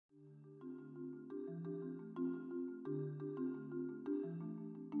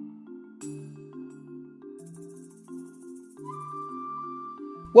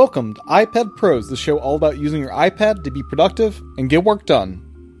Welcome to iPad Pros, the show all about using your iPad to be productive and get work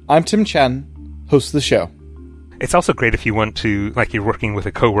done. I'm Tim Chen, host of the show. It's also great if you want to, like you're working with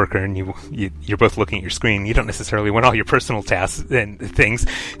a coworker and you're both looking at your screen. You don't necessarily want all your personal tasks and things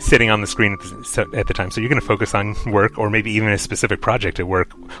sitting on the screen at the time. So you're going to focus on work or maybe even a specific project at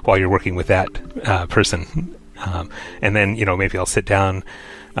work while you're working with that person. And then, maybe I'll sit down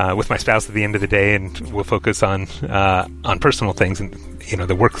with my spouse at the end of the day and we'll focus on personal things. And,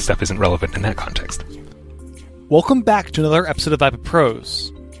 the work stuff isn't relevant in that context. Welcome back to another episode of iPad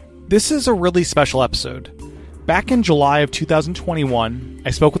Pros. This is a really special episode. Back in July of 2021,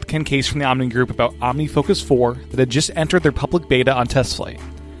 I spoke with Ken Case from the Omni Group about OmniFocus 4 that had just entered their public beta on test flight.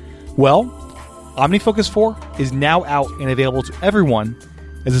 Well, OmniFocus 4 is now out and available to everyone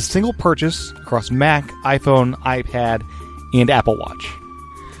as a single purchase across Mac, iPhone, iPad, and Apple Watch.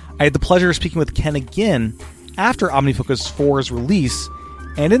 I had the pleasure of speaking with Ken again after OmniFocus 4's release,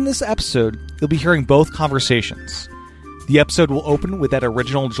 and in this episode, you'll be hearing both conversations. The episode will open with that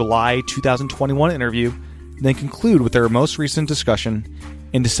original July 2021 interview, and then conclude with their most recent discussion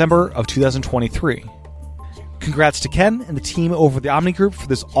in December of 2023. Congrats to Ken and the team over the Omni Group for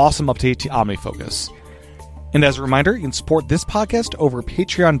this awesome update to OmniFocus. And as a reminder, you can support this podcast over at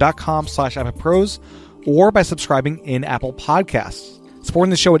patreon.com/iPadPros or by subscribing in Apple Podcasts.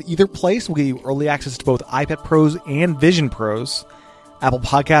 Supporting the show at either place will give you early access to both iPad Pros and Vision Pros. Apple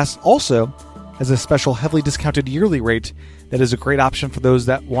Podcasts also has a special heavily discounted yearly rate that is a great option for those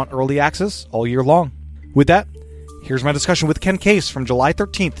that want early access all year long. With that, here's my discussion with Ken Case from July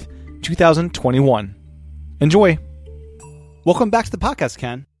 13th, 2021. Enjoy. Welcome back to the podcast,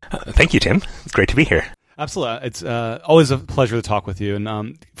 Ken. Thank you, Tim. It's great to be here. Absolutely. It's always a pleasure to talk with you.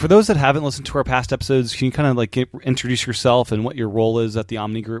 And for those that haven't listened to our past episodes, can you kind of introduce yourself and what your role is at the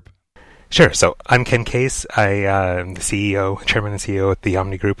Omni Group? Sure. So I'm Ken Case. I'm the chairman and CEO at the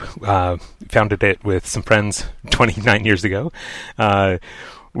Omni Group. Founded it with some friends 29 years ago.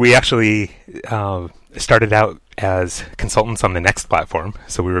 We actually started out as consultants on the Next platform.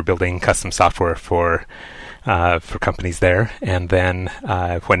 So we were building custom software for companies there. And then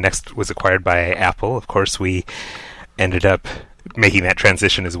when Next was acquired by Apple, of course, we ended up making that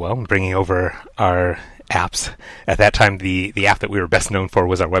transition as well and bringing over our apps. At that time, the app that we were best known for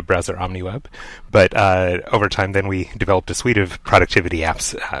was our web browser, OmniWeb. But over time, then we developed a suite of productivity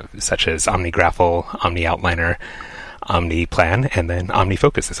apps such as OmniGraffle, OmniOutliner, OmniPlan, and then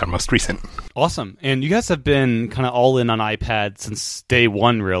OmniFocus is our most recent. Awesome. And you guys have been kind of all in on iPad since day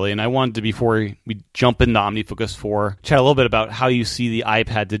one, really. And I wanted to, before we jump into OmniFocus 4, chat a little bit about how you see the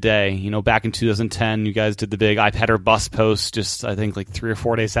iPad today. Back in 2010, you guys did the big iPad or bust post just, I think, 3 or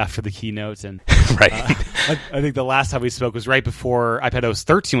 4 days after the keynote. And right. I think the last time we spoke was right before iPad OS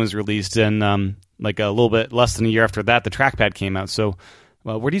 13 was released. And a little bit less than a year after that, the trackpad came out. So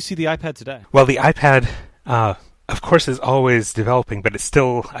where do you see the iPad today? Well, the iPad of course, is always developing, but it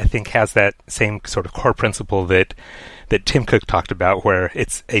still, I think, has that same sort of core principle that Tim Cook talked about, where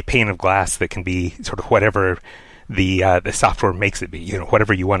it's a pane of glass that can be sort of whatever the software makes it be,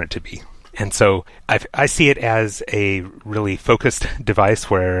 whatever you want it to be. And so I see it as a really focused device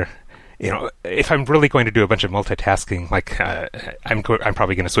where, if I'm really going to do a bunch of multitasking, I'm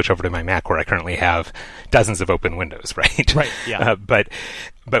probably going to switch over to my Mac where I currently have dozens of open windows, right? Right, yeah.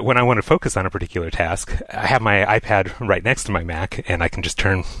 But when I want to focus on a particular task, I have my iPad right next to my Mac, and I can just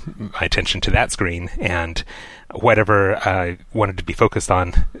turn my attention to that screen, and whatever I wanted to be focused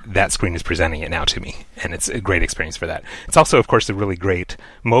on, that screen is presenting it now to me, and it's a great experience for that. It's also, of course, a really great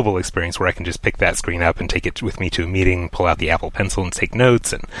mobile experience where I can just pick that screen up and take it with me to a meeting, pull out the Apple Pencil and take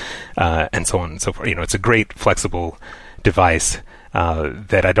notes, and so on and so forth. It's a great, flexible device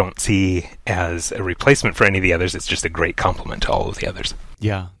that I don't see as a replacement for any of the others. It's just a great complement to all of the others.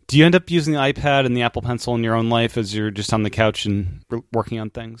 Yeah. Do you end up using the iPad and the Apple Pencil in your own life as you're just on the couch and working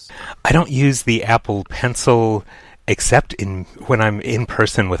on things? I don't use the Apple Pencil except when I'm in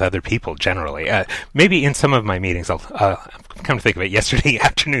person with other people, generally. Maybe in some of my meetings, I'll come to think of it, yesterday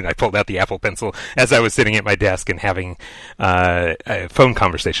afternoon I pulled out the Apple Pencil as I was sitting at my desk and having a phone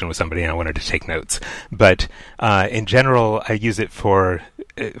conversation with somebody and I wanted to take notes. But in general, I use it for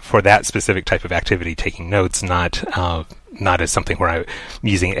that specific type of activity, taking notes, not as something where I'm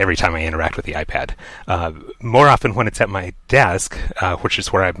using it every time I interact with the iPad. More often when it's at my desk, which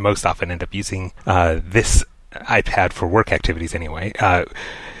is where I most often end up using this iPad for work activities anyway,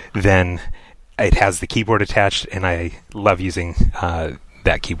 then it has the keyboard attached, and I love using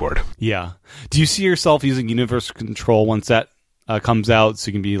that keyboard. Yeah. Do you see yourself using Universal Control once that comes out, so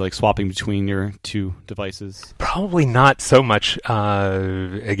you can be swapping between your two devices? Probably not so much,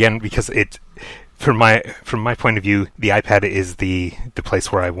 again, because from my point of view, the iPad is the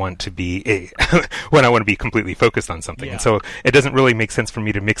place where I want to be when I want to be completely focused on something. Yeah. And so it doesn't really make sense for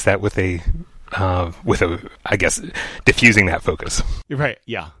me to mix that with a I guess, diffusing that focus. You're right.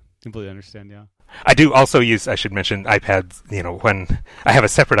 Yeah. Completely understand. Yeah. I do also use, I should mention, iPads, when I have a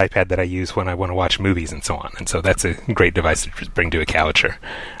separate iPad that I use when I want to watch movies and so on. And so that's a great device to just bring to a couch or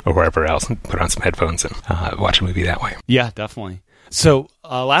wherever else and put on some headphones and watch a movie that way. Yeah, definitely. So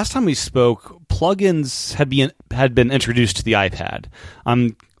last time we spoke, plugins had been introduced to the iPad.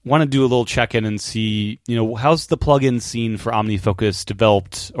 Want to do a little check-in and see, how's the plugin scene for OmniFocus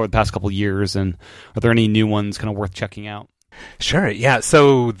developed over the past couple of years, and are there any new ones kind of worth checking out? Sure, yeah.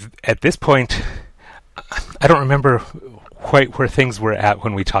 So at this point, I don't remember quite where things were at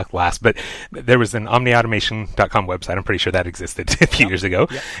when we talked last, but there was an omniautomation.com website. I'm pretty sure that existed a few years ago.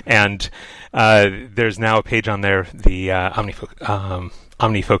 Yep. And there's now a page on there, the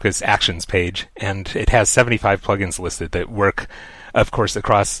OmniFocus Actions page, and it has 75 plugins listed that work, of course,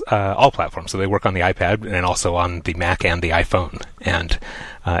 across all platforms. So they work on the iPad and also on the Mac and the iPhone. And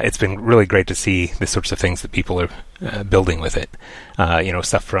it's been really great to see the sorts of things that people are building with it.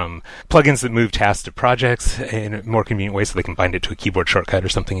 Stuff from plugins that move tasks to projects in a more convenient way so they can bind it to a keyboard shortcut or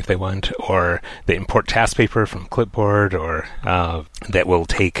something if they want, or they import task paper from Clipboard, or that will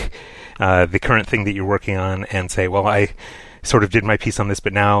take the current thing that you're working on and say, well, I sort of did my piece on this,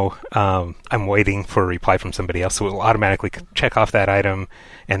 but now I'm waiting for a reply from somebody else. So it will automatically check off that item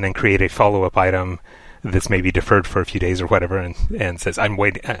and then create a follow-up item that's maybe deferred for a few days or whatever, and says, I'm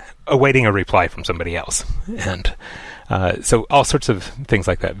awaiting a reply from somebody else. And so all sorts of things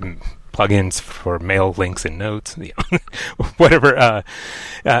like that. Plugins for mail links and notes, whatever.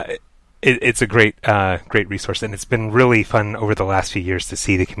 It's a great resource, and it's been really fun over the last few years to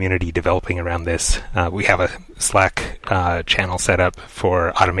see the community developing around this. We have a Slack channel set up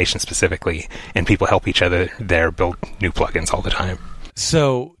for automation specifically, and people help each other there build new plugins all the time.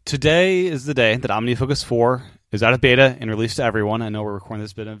 So today is the day that OmniFocus 4 is out of beta and released to everyone. I know we're recording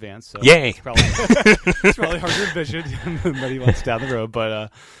this bit in advance, so yay! It's probably hard to envision many months down the road,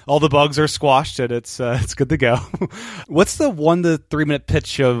 but all the bugs are squashed and it's good to go. What's the 1 to 3 minute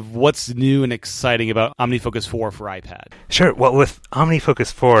pitch of what's new and exciting about OmniFocus 4 for iPad? Sure. Well, with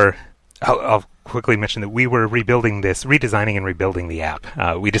OmniFocus 4, I'll quickly mention that we were redesigning and rebuilding the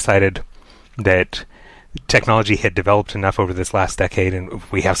app. We decided that technology had developed enough over this last decade, and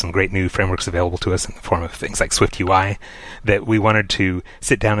we have some great new frameworks available to us in the form of things like SwiftUI, that we wanted to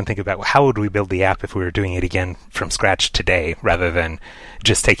sit down and think about, well, how would we build the app if we were doing it again from scratch today, rather than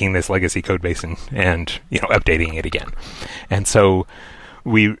just taking this legacy code base and updating it again. And so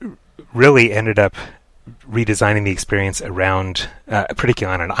we really ended up redesigning the experience around,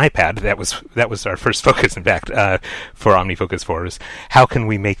 particularly on an iPad. That was our first focus, in fact, for OmniFocus 4, is how can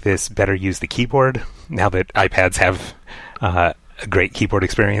we make this better use the keyboard now that iPads have a great keyboard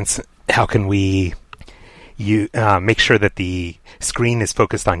experience? How can we make sure that the screen is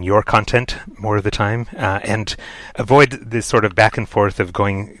focused on your content more of the time, and avoid this sort of back and forth of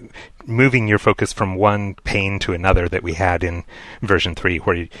moving your focus from one pane to another that we had in version 3,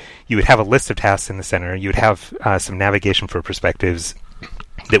 where you would have a list of tasks in the center, you would have some navigation for perspectives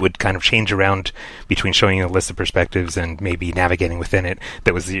that would kind of change around between showing you a list of perspectives and maybe navigating within it.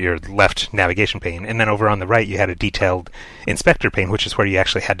 That was your left navigation pane. And then over on the right, you had a detailed inspector pane, which is where you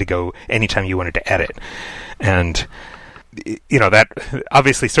actually had to go anytime you wanted to edit. And, that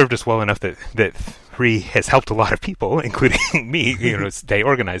obviously served us well enough that 3 has helped a lot of people, including me, stay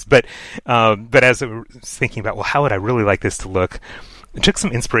organized. But as I was thinking about, well, how would I really like this to look? I took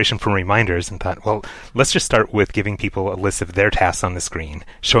some inspiration from reminders and thought, well, let's just start with giving people a list of their tasks on the screen,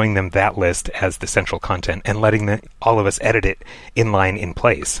 showing them that list as the central content, and letting all of us edit it inline in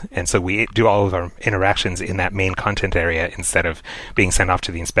place. And so we do all of our interactions in that main content area instead of being sent off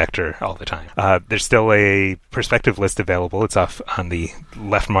to the inspector all the time. There's still a perspective list available. It's off on the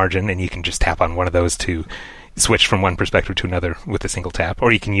left margin, and you can just tap on one of those to switch from one perspective to another with a single tap.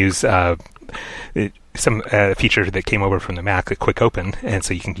 Or you can use some feature that came over from the Mac, a quick open, and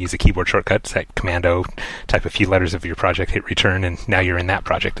so you can use a keyboard shortcut, set Commando, type a few letters of your project, hit return, and now you're in that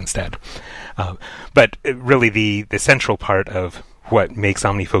project instead. But really the central part of what makes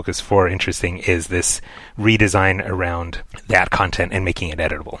OmniFocus 4 interesting is this redesign around that content and making it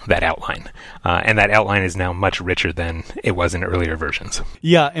editable, that outline. And that outline is now much richer than it was in earlier versions.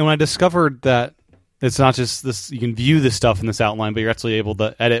 Yeah, and when I discovered that it's not just this, you can view this stuff in this outline, but you're actually able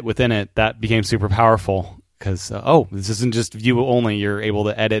to edit within it, that became super powerful because, this isn't just view only. You're able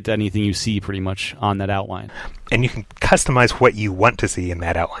to edit anything you see pretty much on that outline. And you can customize what you want to see in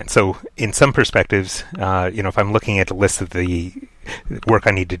that outline. So in some perspectives, if I'm looking at a list of the work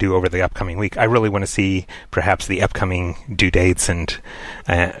I need to do over the upcoming week. I really want to see perhaps the upcoming due dates and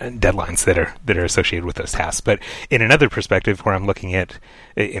deadlines that are associated with those tasks. But in another perspective, where I'm looking at,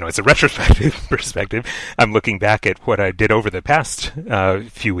 it's a retrospective perspective, I'm looking back at what I did over the past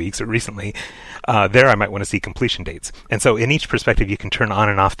few weeks or recently. There I might want to see completion dates. And so in each perspective, you can turn on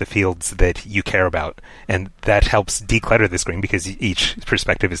and off the fields that you care about. And that helps declutter the screen because each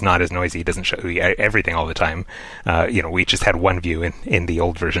perspective is not as noisy. It doesn't show you everything all the time. We just had one view in the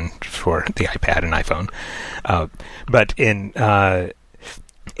old version for the iPad and iPhone. But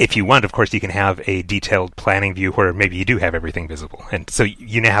if you want, of course, you can have a detailed planning view where maybe you do have everything visible. And so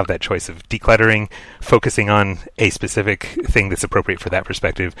you now have that choice of decluttering, focusing on a specific thing that's appropriate for that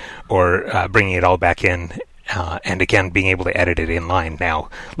perspective, or bringing it all back in. And again, being able to edit it in line now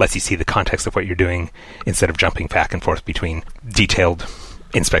lets you see the context of what you're doing instead of jumping back and forth between detailed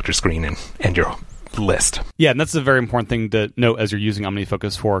inspector screen and your list. Yeah, and that's a very important thing to note as you're using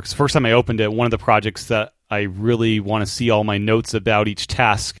OmniFocus 4. Because first time I opened it, one of the projects that I really want to see all my notes about each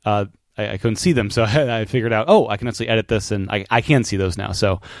task, I couldn't see them. So I figured out, I can actually edit this, and I can see those now.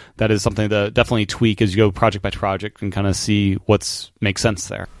 So that is something to definitely tweak as you go project by project and kind of see what makes sense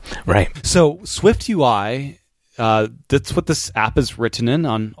there. Right. So Swift UI, that's what this app is written in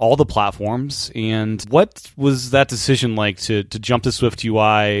on all the platforms. And what was that decision like to jump to Swift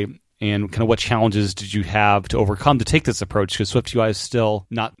UI? And kind of what challenges did you have to overcome to take this approach? Because Swift UI is still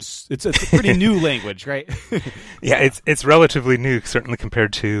not... It's a pretty new language, right? Yeah, it's relatively new, certainly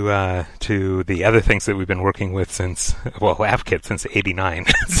compared to the other things that we've been working with since, AppKit since '89.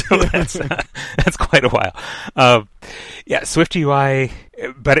 So that's quite a while. Swift UI,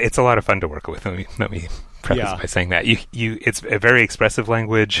 but it's a lot of fun to work with. Let me preface by saying that it's a very expressive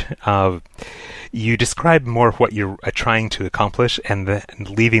language. You describe more what you're trying to accomplish, and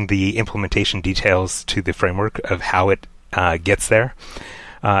leaving the implementation details to the framework of how it gets there.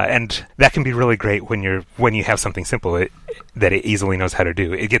 And that can be really great when you have something simple that it easily knows how to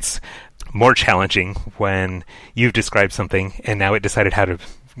do. It gets more challenging when you've described something and now it decided how to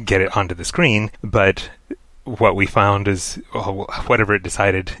get it onto the screen, but what we found is whatever it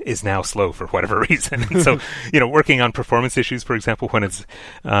decided is now slow for whatever reason. And so, working on performance issues, for example, when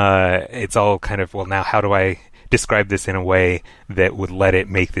it's all kind of, now how do I describe this in a way that would let it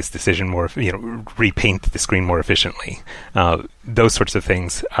make this decision more, repaint the screen more efficiently. Those sorts of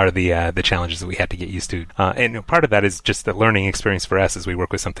things are the challenges that we had to get used to. And part of that is just the learning experience for us as we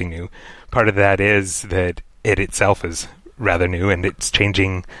work with something new. Part of that is that it itself is rather new and it's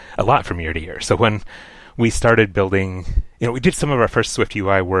changing a lot from year to year. So when we started building, we did some of our first Swift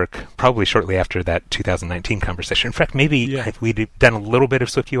UI work probably shortly after that 2019 conversation. In fact, maybe we'd done a little bit of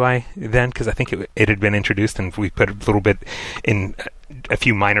Swift UI then, because I think it had been introduced and we put a little bit in a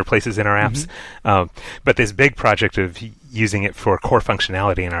few minor places in our apps. But this big project of using it for core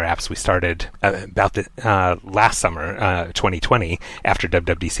functionality in our apps, we started about the last summer, 2020, after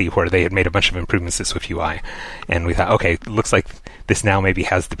WWDC, where they had made a bunch of improvements to Swift UI. And we thought, okay, looks like this now maybe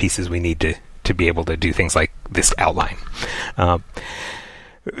has the pieces we need to be able to do things like this outline.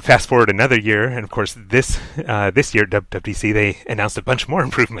 Fast forward another year, and of course this year, WWDC, they announced a bunch more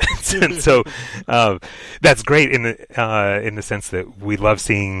improvements, and so that's great in the sense that we love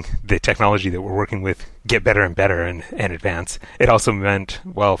seeing the technology that we're working with get better and better and advance. It also meant,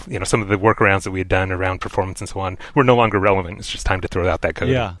 some of the workarounds that we had done around performance and so on were no longer relevant. It's just time to throw out that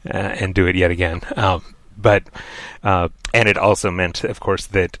code and do it yet again. But and it also meant, of course,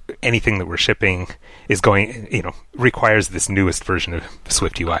 that anything that we're shipping is requires this newest version of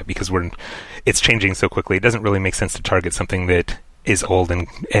Swift UI because it's changing so quickly. It doesn't really make sense to target something that is old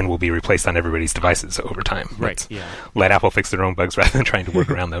and will be replaced on everybody's devices over time. Right. Let Apple fix their own bugs rather than trying to work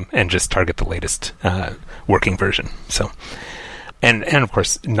around them and just target the latest working version. So, and of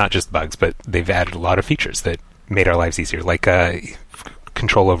course, not just bugs, but they've added a lot of features that made our lives easier, like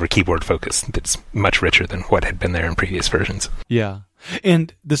control over keyboard focus that's much richer than what had been there in previous versions. Yeah.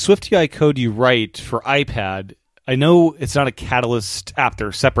 And the Swift UI code you write for iPad, I know it's not a Catalyst app. There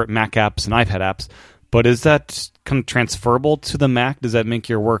are separate Mac apps and iPad apps, but is that kind of transferable to the Mac? Does that make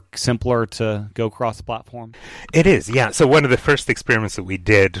your work simpler to go cross-platform? It is, yeah. So one of the first experiments that we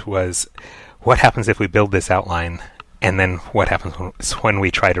did was, what happens if we build this outline, and then what happens when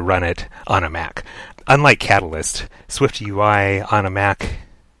we try to run it on a Mac? Unlike Catalyst, Swift UI on a Mac,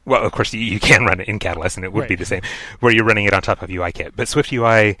 well, of course, you can run it in Catalyst, and it would be the same, where you're running it on top of UIKit. But Swift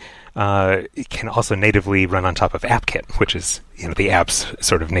UI can also natively run on top of AppKit, which is the app's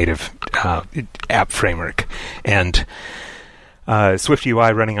sort of native app framework. And Swift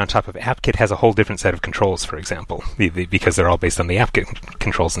UI running on top of AppKit has a whole different set of controls, for example, because they're all based on the AppKit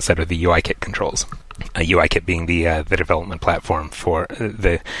controls instead of the UIKit controls. UIKit being the development platform for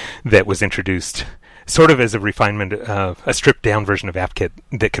that was introduced sort of as a refinement, a stripped down version of AppKit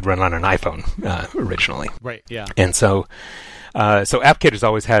that could run on an iPhone originally. Right. Yeah. And so AppKit has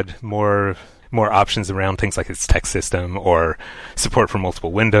always had more options around things like its text system or support for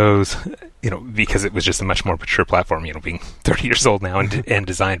multiple windows, because it was just a much more mature platform, being 30 years old now and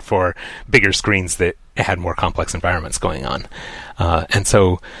designed for bigger screens that had more complex environments going on. And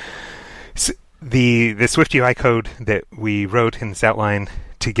so the SwiftUI code that we wrote in this outline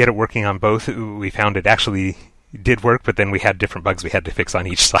to get it working on both, we found it actually did work, but then we had different bugs we had to fix on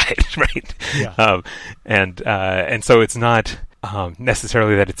each side, right? Yeah. And so it's not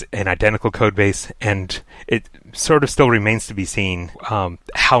necessarily that it's an identical code base, and it sort of still remains to be seen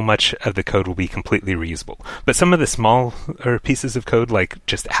how much of the code will be completely reusable. But some of the smaller pieces of code, like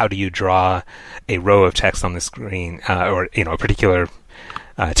just how do you draw a row of text on the screen, or a particular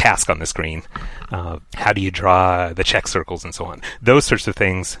task on the screen, how do you draw the check circles and so on, those sorts of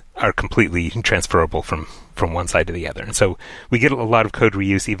things are completely transferable from one side to the other. And so we get a lot of code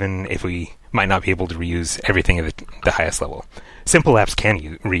reuse, even if we might not be able to reuse everything at the highest level. Simple apps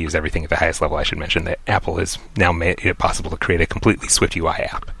can reuse everything at the highest level. I should mention that Apple has now made it possible to create a completely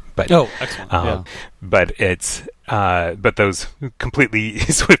SwiftUI app. But, excellent. But those completely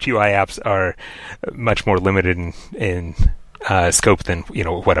SwiftUI apps are much more limited in scope than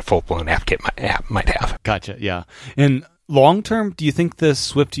what a full-blown AppKit app might have. Gotcha. Yeah. And long term, do you think the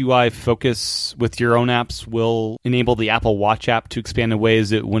SwiftUI focus with your own apps will enable the Apple Watch app to expand in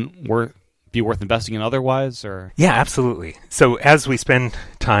ways it wouldn't be worth investing in otherwise? Or yeah, absolutely. So as we spend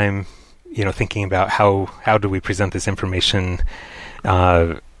time, thinking about how do we present this information,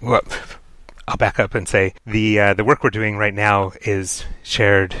 I'll back up and say the work we're doing right now is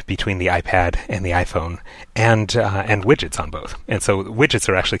shared between the iPad and the iPhone and widgets on both. And so widgets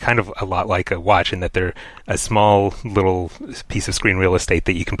are actually kind of a lot like a watch in that they're a small little piece of screen real estate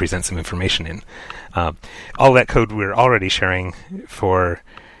that you can present some information in. All that code we're already sharing for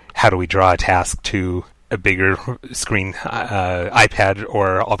how do we draw a task to a bigger screen iPad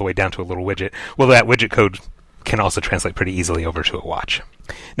or all the way down to a little widget. Well, that widget code can also translate pretty easily over to a watch.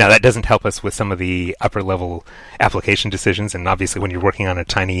 Now, that doesn't help us with some of the upper-level application decisions, and obviously when you're working on a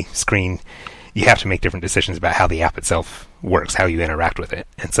tiny screen, you have to make different decisions about how the app itself works, how you interact with it.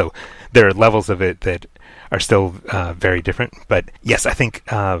 And so there are levels of it that are still very different. But yes, I think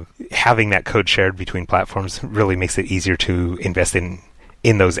having that code shared between platforms really makes it easier to invest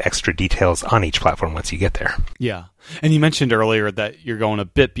in those extra details on each platform once you get there. Yeah. And you mentioned earlier that you're going a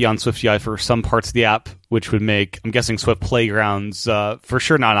bit beyond SwiftUI for some parts of the app, which would make, I'm guessing, Swift Playgrounds for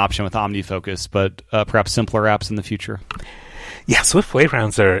sure not an option with OmniFocus, but perhaps simpler apps in the future. Yeah, Swift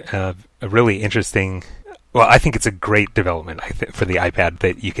Playgrounds are a really interesting... Well, I think it's a great development for the iPad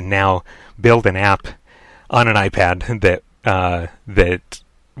that you can now build an app on an iPad that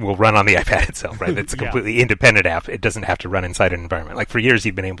will run on the iPad itself, right? It's a completely independent app. It doesn't have to run inside an environment. Like for years,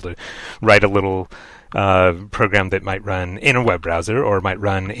 you've been able to write a little program that might run in a web browser or might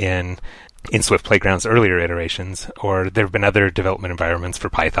run in Swift Playground's earlier iterations, or there have been other development environments for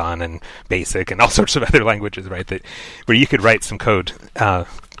Python and BASIC and all sorts of other languages, right? Where you could write some code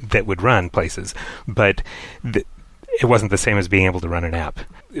that would run places, but it wasn't the same as being able to run an app.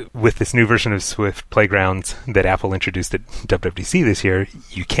 With this new version of Swift Playgrounds that Apple introduced at WWDC this year,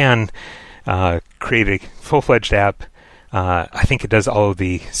 you can create a full-fledged app. I think it does all of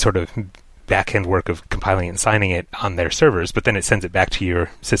the sort of back-end work of compiling it and signing it on their servers, but then it sends it back to your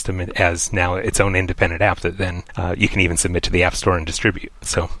system as now its own independent app that then you can even submit to the App Store and distribute.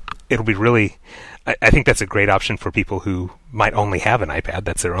 So it'll be really... I think that's a great option for people who might only have an iPad.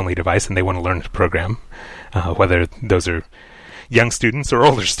 That's their only device, and they want to learn to program, whether those are young students or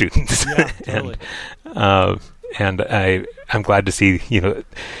older students. Yeah, totally. and I'm glad to see,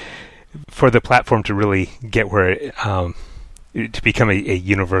 for the platform to really get where to become a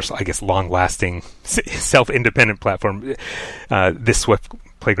universal, I guess, long-lasting, self-independent platform, this Swift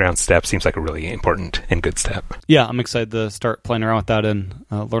Playground step seems like a really important and good step. Yeah, I'm excited to start playing around with that and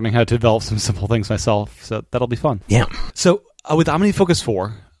learning how to develop some simple things myself. So that'll be fun. Yeah. So with OmniFocus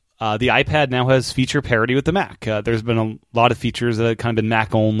 4, the iPad now has feature parity with the Mac. There's been a lot of features that have kind of been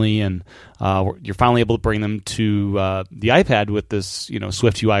Mac only, and you're finally able to bring them to the iPad with this,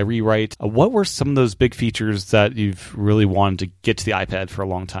 Swift UI rewrite. What were some of those big features that you've really wanted to get to the iPad for a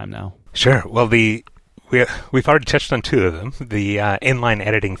long time now? Sure. Well, we've already touched on two of them. The inline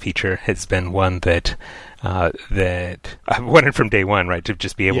editing feature has been one that I've wanted from day one, right? To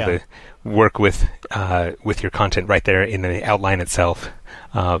just be able to work with your content right there in the outline itself.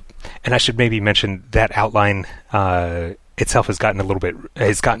 And I should maybe mention that outline itself has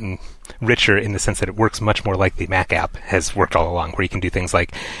gotten richer in the sense that it works much more like the Mac app has worked all along, where you can do things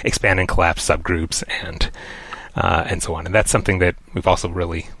like expand and collapse subgroups and so on. And that's something that we've also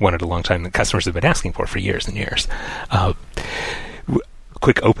really wanted a long time that customers have been asking for years and years.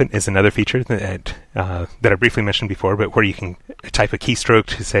 Quick Open is another feature that I briefly mentioned before, but where you can type a keystroke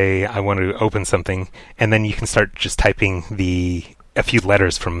to say, I want to open something, and then you can start just typing a few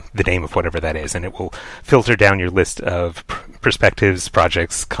letters from the name of whatever that is, and it will filter down your list of perspectives,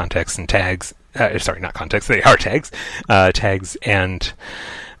 projects, contexts, and tags. Not contexts, they are tags. Tags and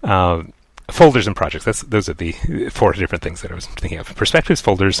folders and projects. Those are the 4 different things that I was thinking of. Perspectives,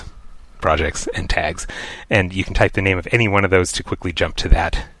 folders, projects, and tags. And you can type the name of any one of those to quickly jump to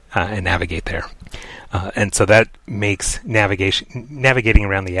that and navigate there. And so that makes navigating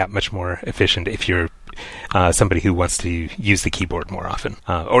around the app much more efficient if you're somebody who wants to use the keyboard more often.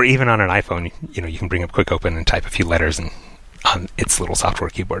 Or even on an iPhone, you can bring up Quick Open and type a few letters on its little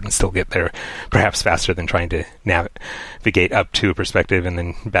software keyboard and still get there perhaps faster than trying to navigate up to a perspective and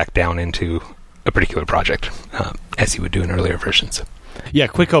then back down into a particular project, as you would do in earlier versions. Yeah,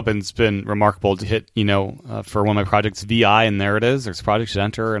 Quick Open's been remarkable to hit, for one of my projects, VI, and there it is. There's a project to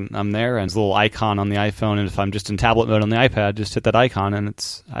enter, and I'm there, and there's a little icon on the iPhone, and if I'm just in tablet mode on the iPad, just hit that icon, and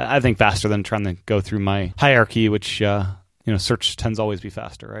it's, I think, faster than trying to go through my hierarchy, which, search tends to always be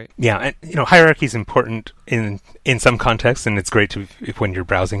faster, right? Yeah, and, hierarchy is important in some contexts, and it's great when you're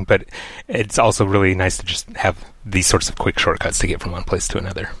browsing, but it's also really nice to just have these sorts of quick shortcuts to get from one place to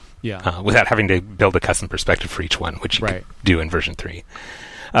another. Yeah. Without having to build a custom perspective for each one, which you right. could do in version 3.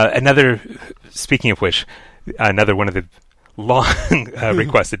 Speaking of which, another one of the long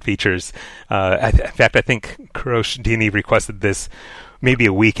requested features, in fact, I think Kurosh Dini requested this maybe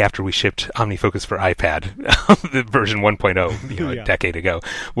a week after we shipped OmniFocus for iPad, the version 1.0, a decade ago,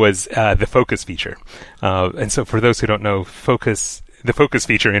 was the focus feature. And so for those who don't know, the focus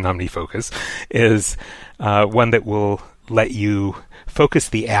feature in OmniFocus is one that will let you focus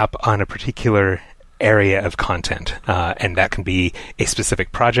the app on a particular area of content, and that can be a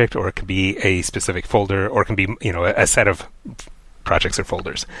specific project, or it can be a specific folder, or it can be a set of projects or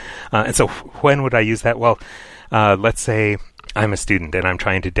folders. And so when would I use that? Well, let's say I'm a student and I'm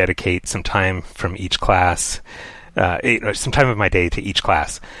trying to dedicate some time from each class, some time of my day to each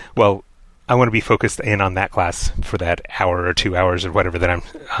class. Well, I want to be focused in on that class for that hour or 2 hours or whatever that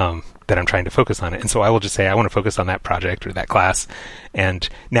I'm trying to focus on it. And so I will just say I want to focus on that project or that class. And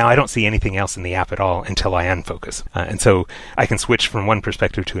now I don't see anything else in the app at all until I unfocus. And so I can switch from one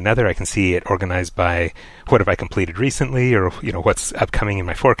perspective to another. I can see it organized by what have I completed recently, or what's upcoming in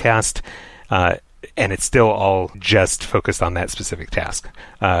my forecast. And it's still all just focused on that specific task.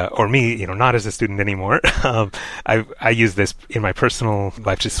 Or me, not as a student anymore. I use this in my personal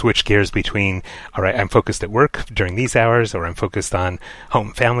life to switch gears between, all right, I'm focused at work during these hours, or I'm focused on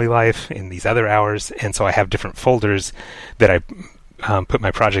home family life in these other hours. And so I have different folders that I put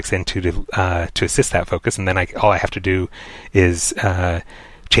my projects into to assist that focus. And then all I have to do is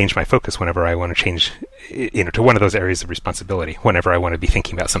change my focus whenever I want to change to one of those areas of responsibility, whenever I want to be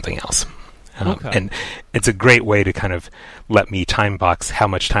thinking about something else. Okay. And it's a great way to kind of let me time box how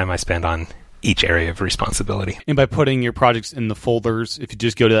much time I spend on each area of responsibility. And by putting your projects in the folders, if you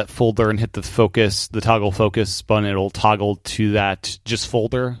just go to that folder and hit the toggle focus button, it'll toggle to that just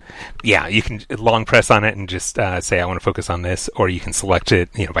folder? Yeah, you can long press on it and just say, I want to focus on this, or you can select it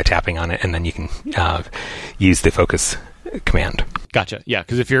by tapping on it, and then you can use the focus command. Gotcha. Yeah,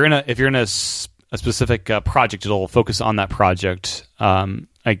 because if you're in a specific project, it'll focus on that project.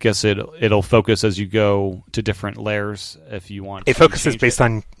 I guess it'll focus as you go to different layers if you want. It focuses based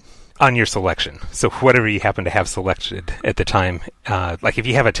on your selection. So whatever you happen to have selected at the time, like if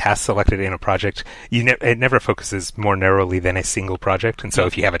you have a task selected in a project, it never focuses more narrowly than a single project. And so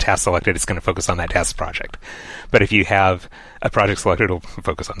if you have a task selected, it's going to focus on that task project. But if you have a project selected, it'll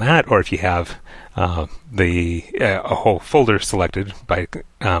focus on that. Or if you have a whole folder selected by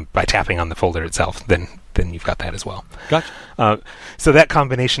tapping on the folder itself, then you've got that as well. Gotcha. So that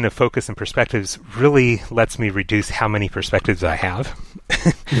combination of focus and perspectives really lets me reduce how many perspectives I have.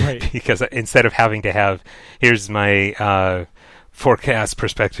 Right. Because instead of having to have, here's my forecast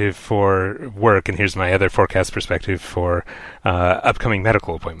perspective for work, and here's my other forecast perspective for upcoming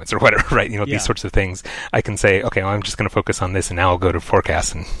medical appointments or whatever, right? These sorts of things. I can say, okay, well, I'm just going to focus on this, and now I'll go to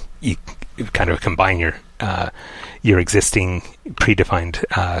forecast, and you kind of combine your existing predefined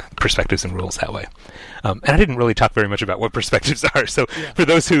perspectives and rules that way. And I didn't really talk very much about what perspectives are. So for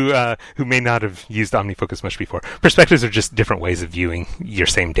those who may not have used OmniFocus much before, perspectives are just different ways of viewing your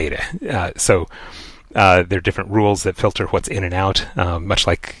same data. So There are different rules that filter what's in and out, much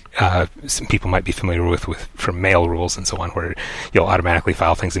like some people might be familiar with from mail rules and so on, where you'll automatically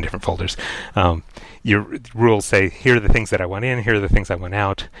file things in different folders. Your rules say, here are the things that I want in, here are the things I want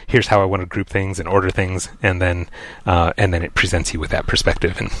out, here's how I want to group things and order things, and then it presents you with that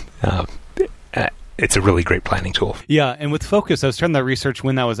perspective. And it's a really great planning tool. Yeah, and with Focus, I was trying to research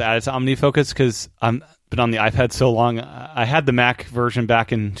when that was added to OmniFocus, because I've been on the iPad so long. I had the Mac version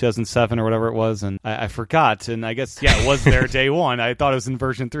back in 2007 or whatever it was, and I forgot. And I guess, it was there day one. I thought it was in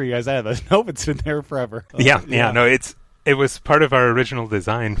version 3. Guys, I have it. Nope, it's been there forever. No, it was part of our original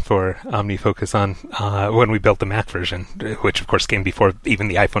design for OmniFocus on when we built the Mac version, which of course came before even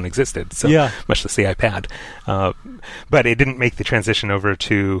the iPhone existed, so much less the iPad. But it didn't make the transition over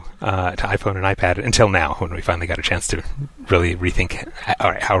to iPhone and iPad until now, when we finally got a chance to really rethink, all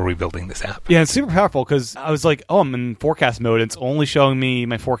right, how are we building this app? Yeah, it's super powerful, because I was like, I'm in forecast mode. It's only showing me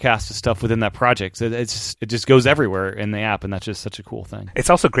my forecast of stuff within that project. So it just goes everywhere in the app, and that's just such a cool thing. It's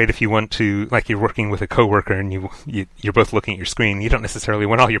also great if you want to, like, you're working with a coworker and you're both looking at your screen. You don't necessarily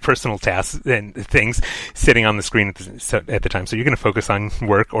want all your personal tasks and things sitting on the screen at the time. So you're going to focus on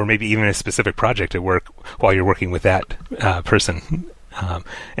work, or maybe even a specific project at work while you're working with that person.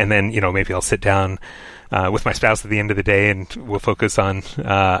 And then, maybe I'll sit down with my spouse at the end of the day, and we'll focus on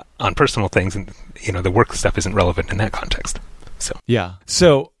personal things. And, the work stuff isn't relevant in that context. So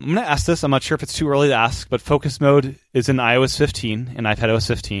I'm going to ask this. I'm not sure if it's too early to ask, but focus mode is in iOS 15 and iPadOS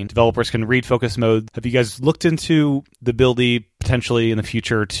 15. Developers can read focus mode. Have you guys looked into the ability potentially in the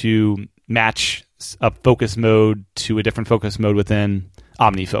future to match a focus mode to a different focus mode within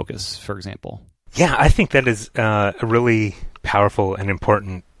OmniFocus, for example? Yeah, I think that is a really powerful and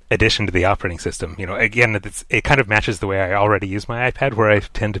important addition to the operating system. Again, it kind of matches the way I already use my iPad, where I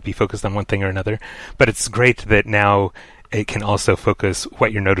tend to be focused on one thing or another. But it's great that now it can also focus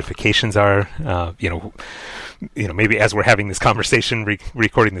what your notifications are. Maybe as we're having this conversation,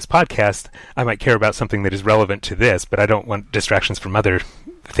 recording this podcast, I might care about something that is relevant to this, but I don't want distractions from other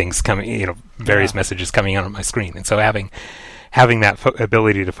things coming, various messages coming on my screen. And so having that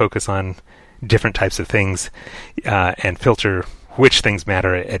ability to focus on different types of things and filter which things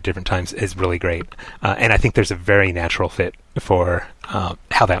matter at different times is really great. And I think there's a very natural fit for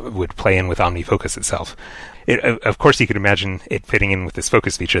how that would play in with OmniFocus itself. Of course, you could imagine it fitting in with this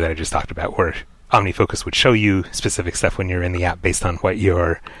focus feature that I just talked about, where OmniFocus would show you specific stuff when you're in the app based on what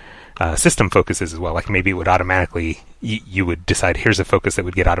your system focus is as well. Like maybe it would automatically, you would decide here's a focus that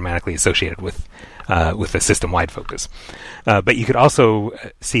would get automatically associated with a system-wide focus. But you could also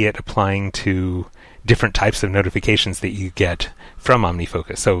see it applying to different types of notifications that you get from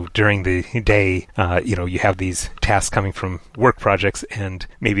OmniFocus. So during the day, you have these tasks coming from work projects, and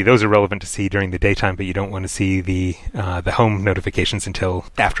maybe those are relevant to see during the daytime, but you don't want to see the home notifications until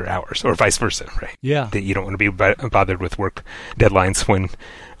after hours, or vice versa, right? Yeah. That you don't want to be bothered with work deadlines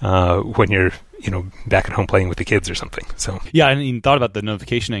when you're back at home playing with the kids or something. So yeah, I hadn't even thought about the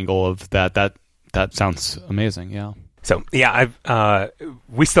notification angle of that. That sounds amazing. Yeah. So yeah,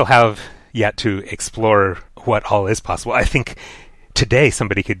 we still have yet to explore what all is possible. I think today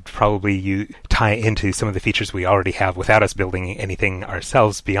somebody could probably tie into some of the features we already have without us building anything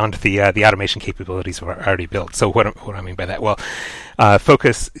ourselves beyond the automation capabilities we're already built. So what I mean by that? Well,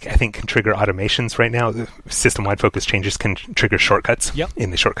 Focus, I think, can trigger automations right now. The system-wide focus changes can trigger shortcuts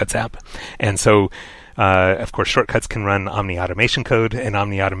in the Shortcuts app. And so of course, shortcuts can run Omni automation code, and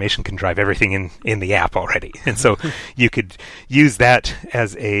Omni automation can drive everything in the app already. And so you could use that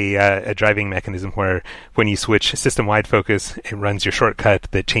as a driving mechanism where when you switch system-wide focus, it runs your shortcut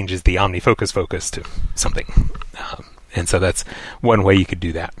that changes the OmniFocus focus to something. And so that's one way you could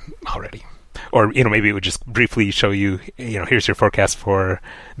do that already. Or, maybe it would just briefly show you, here's your forecast for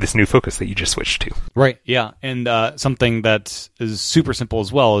this new focus that you just switched to. Right, yeah. And something that is super simple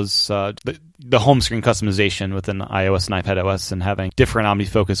as well is the home screen customization within iOS and iPadOS, and having different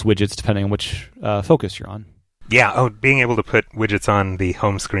OmniFocus widgets depending on which focus you're on. Yeah, being able to put widgets on the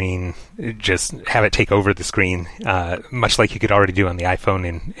home screen, just have it take over the screen, much like you could already do on the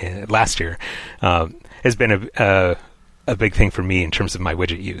iPhone in last year, has been a big thing for me in terms of my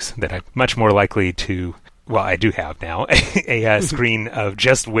widget use, that I'm much more likely to, well, I do have now a screen of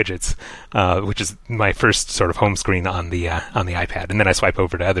just widgets, which is my first sort of home screen on the iPad, and then I swipe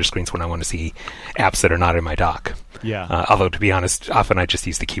over to other screens when I want to see apps that are not in my dock. Yeah. Although, to be honest, often I just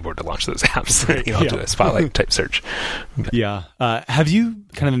use the keyboard to launch those apps. I'll do a Spotlight type search. Yeah. Have you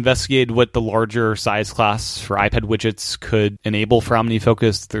kind of investigated what the larger size class for iPad widgets could enable for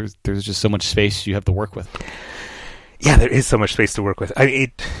OmniFocus? There's just so much space you have to work with. Yeah, there is so much space to work with.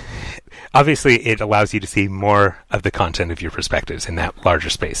 Obviously, it allows you to see more of the content of your perspectives in that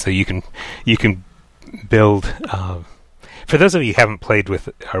larger space. So you can build. For those of you who haven't played with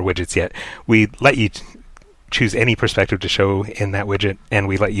our widgets yet, we let you choose any perspective to show in that widget, and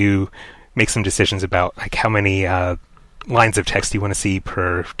we let you make some decisions about like how many lines of text you want to see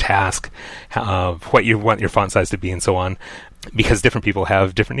per task, what you want your font size to be, and so on. Because different people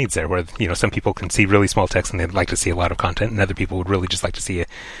have different needs there, where some people can see really small text and they'd like to see a lot of content, and other people would really just like to see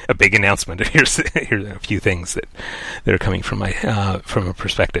a big announcement. Here's a few things that are coming from from a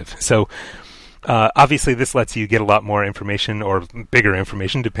perspective. So obviously, this lets you get a lot more information or bigger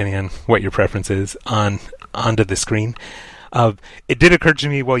information, depending on what your preference is, onto the screen. It did occur to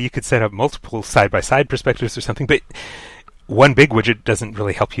me, well, you could set up multiple side-by-side perspectives or something, but one big widget doesn't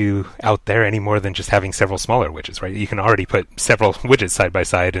really help you out there any more than just having several smaller widgets, right? You can already put several widgets side by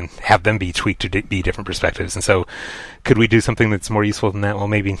side and have them be tweaked to be different perspectives. And so could we do something that's more useful than that? Well,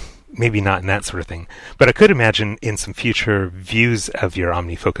 maybe not in that sort of thing. But I could imagine in some future views of your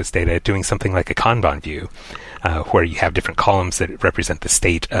OmniFocus data doing something like a Kanban view, where you have different columns that represent the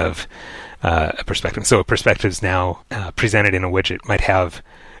state of a perspective. So a perspective is now presented in a widget might have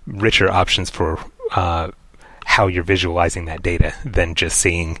richer options for how you're visualizing that data than just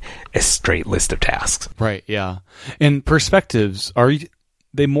seeing a straight list of tasks. Right, yeah. And perspectives, are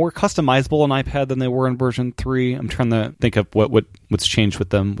they more customizable on iPad than they were in version 3? I'm trying to think of what's changed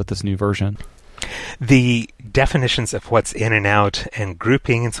with them with this new version. The definitions of what's in and out and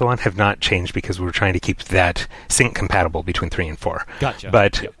grouping and so on have not changed because we were trying to keep that sync compatible between 3 and 4. Gotcha.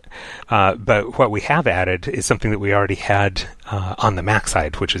 But what we have added is something that we already had on the Mac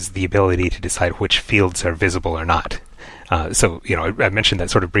side, which is the ability to decide which fields are visible or not. So I mentioned that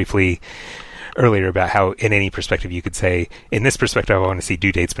sort of briefly earlier about how in any perspective you could say, in this perspective I want to see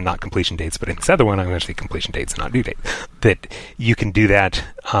due dates but not completion dates, but in this other one I want to see completion dates and not due dates. That you can do that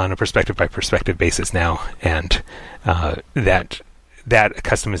on a perspective by perspective basis now, and that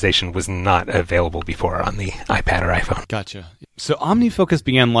customization was not available before on the iPad or iPhone. Gotcha. So OmniFocus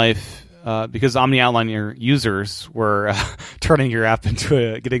began life because OmniOutliner users were turning your app into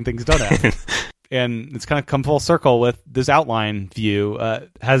a getting things done app. And it's kind of come full circle with this outline view.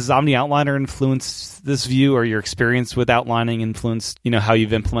 Has OmniOutliner influenced this view, or your experience with outlining influenced, how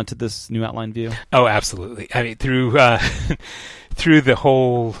you've implemented this new outline view? Oh, absolutely. I mean, through the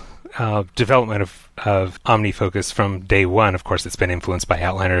whole development of OmniFocus from day one, of course, it's been influenced by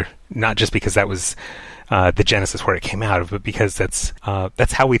Outliner, not just because that was the genesis where it came out of, but because that's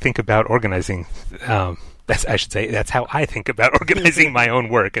how we think about organizing. That's how I think about organizing my own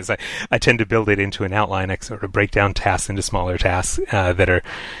work, as I tend to build it into an outline. I sort of break down tasks into smaller tasks that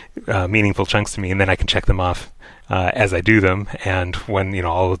are meaningful chunks to me, and then I can check them off as I do them. And when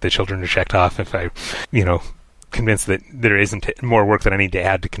all of the children are checked off, if I convinced that there isn't more work that I need to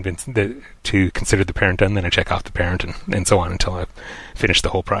add to consider the parent done, then I check off the parent and so on until I've finished the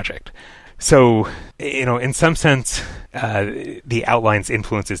whole project. So, in some sense, the outline's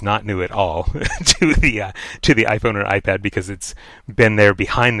influence is not new at all to the iPhone or iPad, because it's been there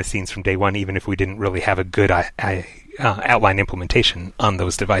behind the scenes from day one, even if we didn't really have a good outline implementation on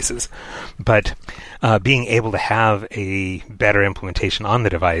those devices. But being able to have a better implementation on the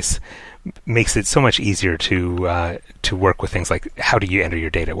device makes it so much easier to work with things like, how do you enter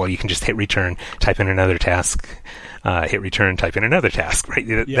your data? Well, you can just hit return, type in another task, hit return, type in another task, right?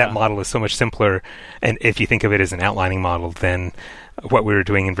 Yeah. That model is so much simpler. And if you think of it as an outlining model, then what we were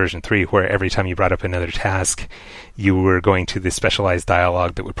doing in version 3, where every time you brought up another task, you were going to this specialized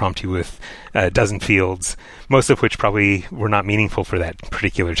dialog that would prompt you with a dozen fields, most of which probably were not meaningful for that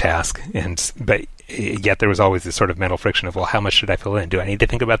particular task. But yet there was always this sort of mental friction of, well, how much should I fill in? Do I need to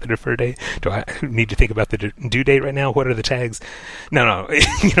think about the defer date? Do I need to think about the due date right now? What are the tags? No.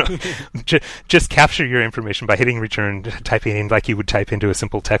 Just capture your information by hitting return, typing in like you would type into a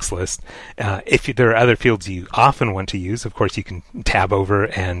simple text list. If there are other fields you often want to use, of course you can tab over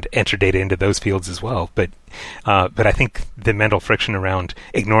and enter data into those fields as well. But I think the mental friction around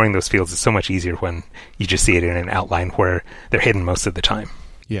ignoring those fields is so much easier when you just see it in an outline where they're hidden most of the time.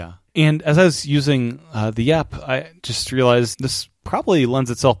 Yeah. And as I was using the app, I just realized this probably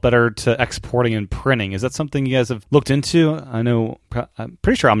lends itself better to exporting and printing. Is that something you guys have looked into? I'm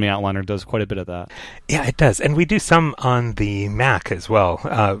pretty sure OmniOutliner does quite a bit of that. Yeah, it does. And we do some on the Mac as well.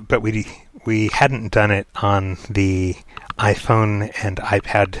 But we hadn't done it on the iPhone and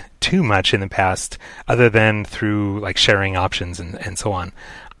iPad too much in the past, other than through like sharing options and so on.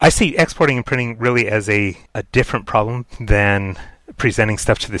 I see exporting and printing really as a different problem than presenting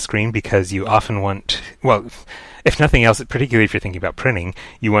stuff to the screen because you often want, well, if nothing else, particularly if you're thinking about printing,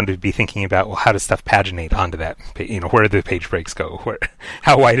 you want to be thinking about, well, how does stuff paginate onto that? Where do the page breaks go?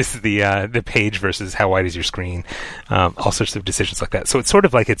 How wide is the page versus how wide is your screen? All sorts of decisions like that. So it's sort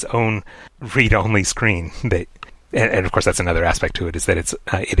of like its own read-only screen. And of course, that's another aspect to it, is that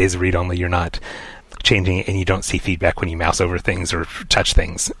it is read-only. You're not changing it, and you don't see feedback when you mouse over things or touch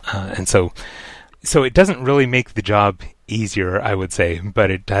things. And so it doesn't really make the job easier, I would say,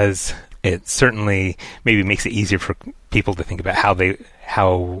 but it certainly maybe makes it easier for people to think about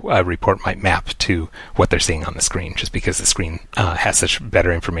how a report might map to what they're seeing on the screen, just because the screen has such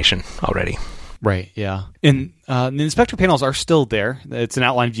better information already. Right, yeah. And the inspector panels are still there. It's an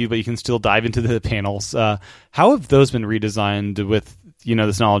outline view, but you can still dive into the panels. How have those been redesigned with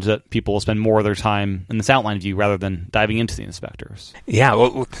this knowledge that people will spend more of their time in this outline view rather than diving into the inspectors? Yeah,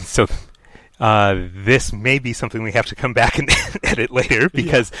 well, so this may be something we have to come back and edit later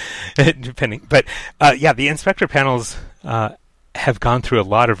because depending. But the inspector panels have gone through a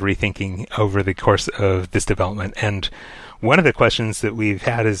lot of rethinking over the course of this development. And one of the questions that we've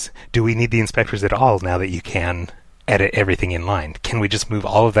had is, do we need the inspectors at all now that you can edit everything in line? Can we just move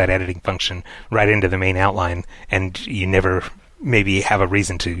all of that editing function right into the main outline and you never maybe have a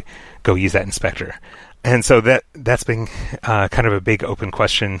reason to go use that inspector? And so that's been kind of a big open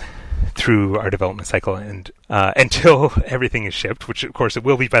question through our development cycle, and until everything is shipped, which of course it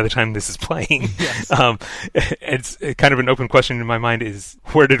will be by the time this is playing. Yes. It's kind of an open question in my mind is,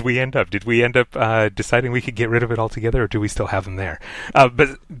 where did we end up? Did we end up deciding we could get rid of it altogether, or do we still have them there?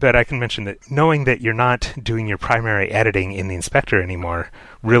 But I can mention that knowing that you're not doing your primary editing in the inspector anymore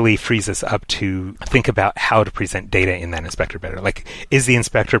really frees us up to think about how to present data in that inspector better. Like, is the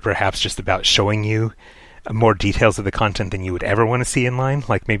inspector perhaps just about showing you more details of the content than you would ever want to see in line?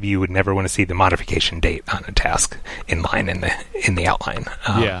 Like maybe you would never want to see the modification date on a task in line in the outline.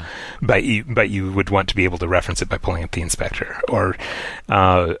 But you would want to be able to reference it by pulling up the inspector, or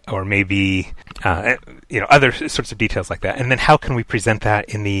maybe other sorts of details like that. And then how can we present that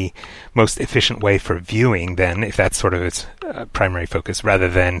in the most efficient way for viewing then, if that's sort of its primary focus, rather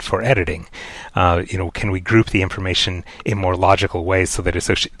than for editing? Can we group the information in more logical ways so that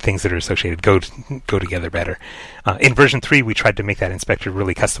things that are associated go together better? In version 3, we tried to make that inspector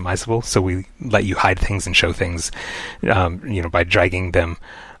really customizable, so we let you hide things and show things, by dragging them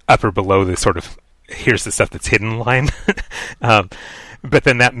up or below the sort of, here's the stuff that's hidden line. But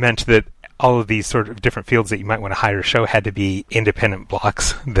then that meant that all of these sort of different fields that you might want to hide or show had to be independent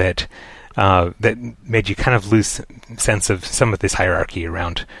blocks that made you kind of lose sense of some of this hierarchy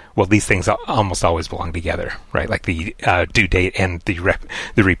around, well, these things almost always belong together, right? Like the due date and the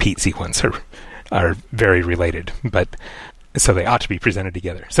repeat sequence are very related, but so they ought to be presented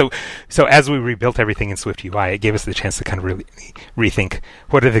together. So as we rebuilt everything in Swift UI, it gave us the chance to kind of really rethink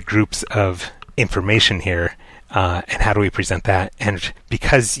what are the groups of information here, and how do we present that? And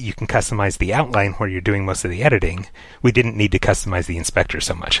because you can customize the outline where you're doing most of the editing, we didn't need to customize the inspector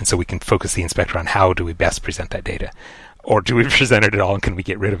so much. And so we can focus the inspector on how do we best present that data. Or do we present it at all, and can we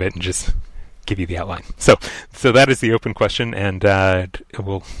get rid of it and just give you the outline? So that is the open question, and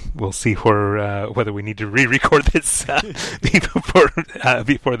we'll see whether we need to re-record this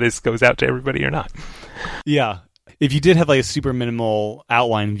before this goes out to everybody or not. Yeah. If you did have like a super minimal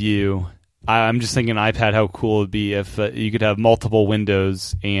outline view, I'm just thinking iPad, how cool it would be if you could have multiple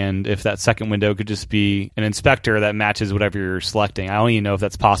windows, and if that second window could just be an inspector that matches whatever you're selecting. I don't even know if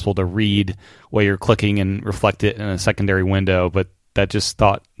that's possible to read what you're clicking and reflect it in a secondary window, but that just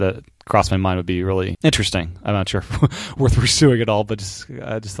thought that crossed my mind would be really interesting. I'm not sure if worth pursuing at all, but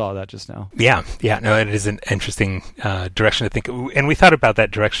I just thought of that just now. Yeah, no, it is an interesting direction to think. And we thought about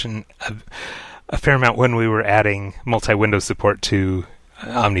that direction a fair amount when we were adding multi-window support to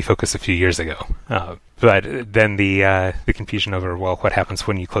OmniFocus a few years ago, but then the confusion over, well, what happens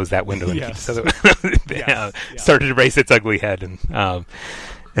when you close that window started to raise its ugly head,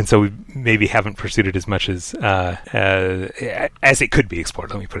 and so we maybe haven't pursued it as much as it could be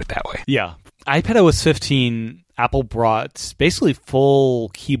explored. Let me put it that way. Yeah, iPadOS 15, Apple brought basically full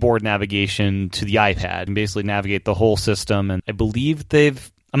keyboard navigation to the iPad and basically navigate the whole system, and I believe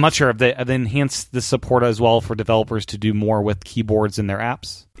I'm not sure if they enhanced the support as well for developers to do more with keyboards in their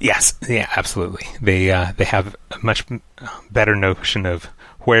apps. Yes, yeah, absolutely. They have a much better notion of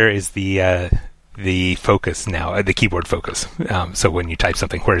where is the focus now, the keyboard focus. So when you type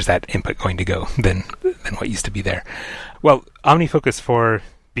something, where is that input going to go than what used to be there? Well, OmniFocus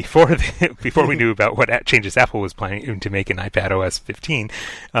before we knew about what changes Apple was planning to make in iPadOS 15,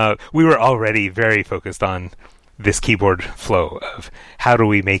 we were already very focused on this keyboard flow of how do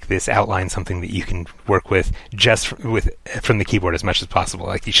we make this outline something that you can work with from the keyboard as much as possible.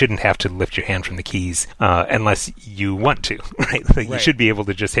 Like, you shouldn't have to lift your hand from the keys unless you want to, right? Like, you should be able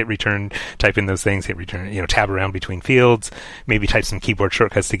to just hit return, type in those things, hit return, tab around between fields, maybe type some keyboard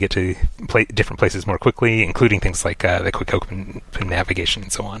shortcuts to get to different places more quickly, including things like the quick open navigation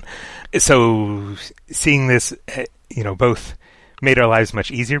and so on. So seeing this, both made our lives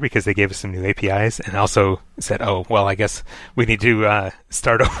much easier because they gave us some new APIs, and also said, oh, well, I guess we need to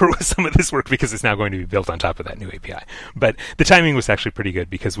start over with some of this work because it's now going to be built on top of that new API. But the timing was actually pretty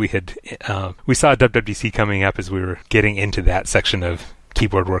good because we saw WWDC coming up as we were getting into that section of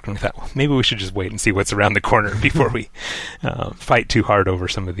keyboard work, and we thought, well, maybe we should just wait and see what's around the corner before we fight too hard over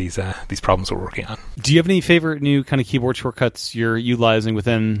some of these problems we're working on. Do you have any favorite new kind of keyboard shortcuts you're utilizing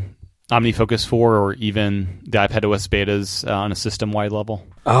within OmniFocus 4 or even the iPad OS betas on a system-wide level?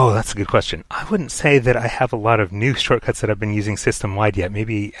 Oh, that's a good question. I wouldn't say that I have a lot of new shortcuts that I've been using system-wide yet.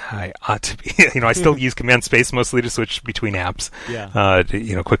 Maybe I ought to be. I still use command space mostly to switch between apps.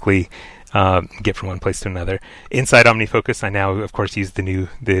 To quickly get from one place to another. Inside OmniFocus, I now, of course, use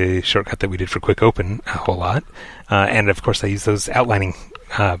the shortcut that we did for quick open a whole lot. And, of course, I use those outlining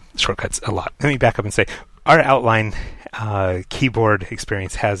shortcuts a lot. Let me back up and say, our outline keyboard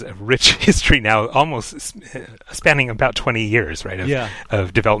experience has a rich history now, almost spanning about 20 years, right,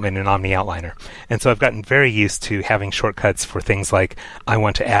 of development in Omni Outliner. And so I've gotten very used to having shortcuts for things like I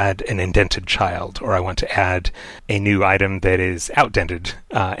want to add an indented child, or I want to add a new item that is outdented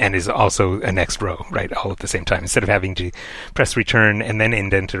and is also a next row, right, all at the same time. Instead of having to press return and then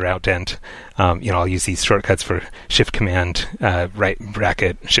indent or outdent, I'll use these shortcuts for Shift Command right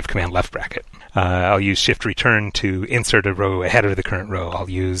bracket, Shift Command left bracket. I'll use Shift Return to insert a row ahead of the current row. I'll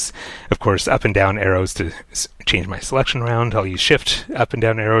use, of course, up and down arrows to change my selection around. I'll use Shift up and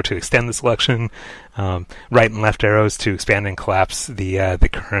down arrow to extend the selection. Right and left arrows to expand and collapse the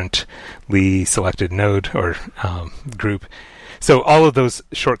currently selected node or group. So all of those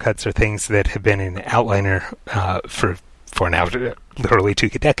shortcuts are things that have been in Outliner for now literally 2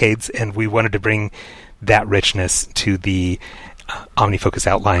 decades, and we wanted to bring that richness to the OmniFocus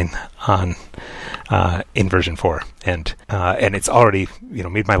outline in version 4, and it's already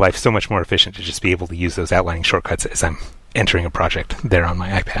made my life so much more efficient to just be able to use those outlining shortcuts as I'm entering a project there on my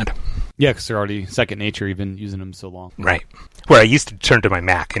iPad. Yeah, because they're already second nature. You've been using them so long, right? Where I used to turn to my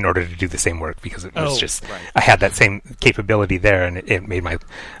Mac in order to do the same work because it was I had that same capability there, and it made my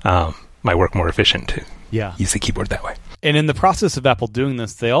my work more efficient to use the keyboard that way. And in the process of Apple doing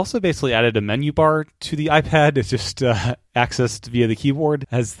this, they also basically added a menu bar to the iPad. It's just accessed via the keyboard.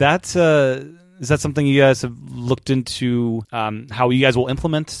 Is that something you guys have looked into, how you guys will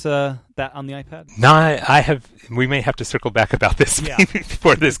implement that on the iPad? No, I have. We may have to circle back about this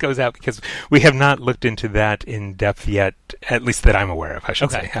before this goes out, because we have not looked into that in depth yet, at least that I'm aware of, I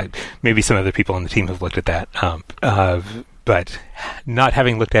should say. Maybe some other people on the team have looked at that. But not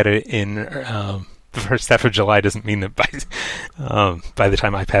having looked at it in the first half of July doesn't mean that by the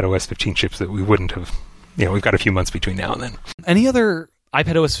time iPad OS 15 ships that we wouldn't have. We've got a few months between now and then. Any other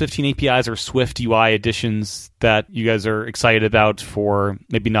iPad OS 15 APIs or Swift UI additions that you guys are excited about for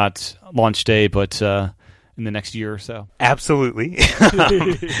maybe not launch day, but in the next year or so? Absolutely.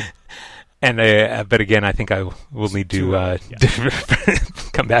 And but again, I think I will need to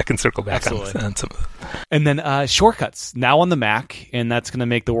come back and circle back on some of them. And then shortcuts now on the Mac, and that's going to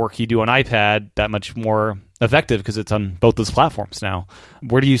make the work you do on iPad that much more effective because it's on both those platforms now.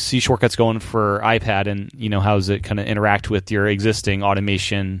 Where do you see shortcuts going for iPad, and how does it kind of interact with your existing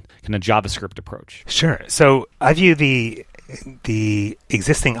automation kind of JavaScript approach? Sure. So I view the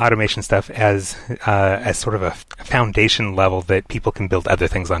existing automation stuff as sort of a foundation level that people can build other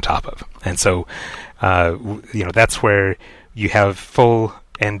things on top of. And so, that's where you have full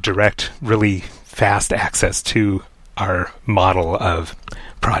and direct, really fast access to our model of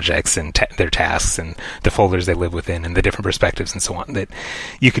projects and their tasks and the folders they live within and the different perspectives and so on, that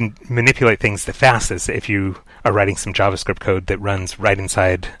you can manipulate things the fastest if you are writing some JavaScript code that runs right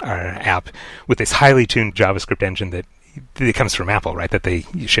inside our app with this highly tuned JavaScript engine that comes from Apple, right, that they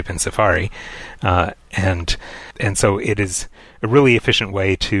ship in Safari. And so it is a really efficient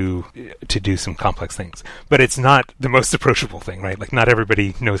way to do some complex things. But it's not the most approachable thing, right? Like, not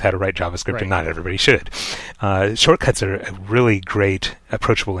everybody knows how to write JavaScript, right, and not everybody should. Shortcuts are a really great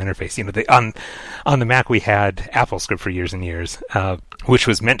approachable interface. On the Mac we had AppleScript for years and years, which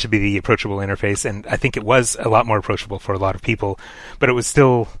was meant to be the approachable interface, and I think it was a lot more approachable for a lot of people, but it was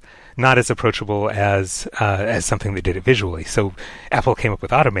still not as approachable as something that did it visually. So Apple came up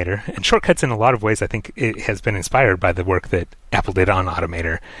with Automator, and shortcuts in a lot of ways I think it has been inspired by the work that Apple did on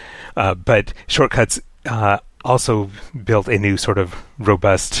Automator. But shortcuts also built a new sort of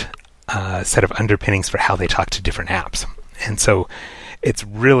robust set of underpinnings for how they talk to different apps. And so it's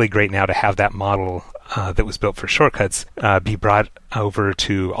really great now to have that model that was built for shortcuts be brought over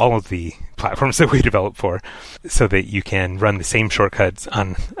to all of the platforms that we develop for, so that you can run the same shortcuts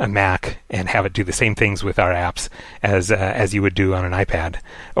on a Mac and have it do the same things with our apps as you would do on an iPad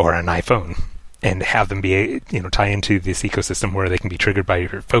or an iPhone, and have them be, tie into this ecosystem where they can be triggered by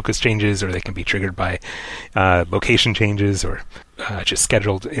your focus changes, or they can be triggered by location changes, or just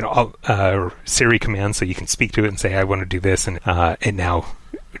scheduled, or Siri commands, so you can speak to it and say, I want to do this, and it now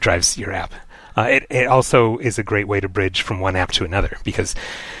drives your app. It also is a great way to bridge from one app to another, because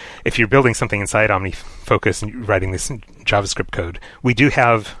if you're building something inside OmniFocus and you're writing this JavaScript code, we do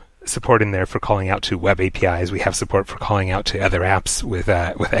have support in there for calling out to web APIs. We have support for calling out to other apps with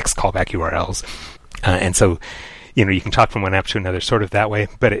X callback URLs. And so, you can talk from one app to another sort of that way.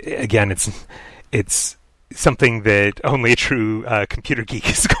 But again, it's something that only a true computer geek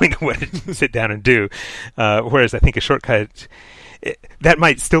is going to want to sit down and do. Whereas I think a shortcut, that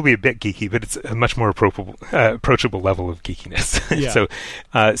might still be a bit geeky, but it's a much more approachable level of geekiness.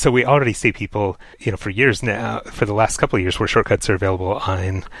 Yeah. So we already see people, for years now, for the last couple of years, where shortcuts are available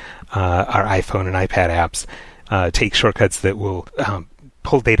on our iPhone and iPad apps, take shortcuts that will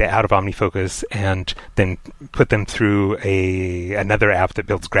pull data out of OmniFocus and then put them through another app that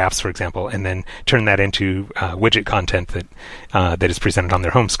builds graphs, for example, and then turn that into widget content that is presented on their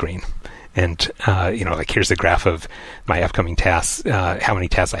home screen. And, here's a graph of my upcoming tasks, how many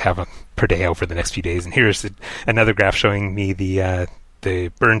tasks I have per day over the next few days. And here's another graph showing me the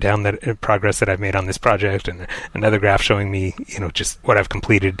burn down progress that I've made on this project, and another graph showing me, just what I've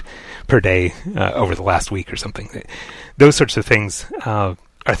completed per day over the last week or something. Those sorts of things are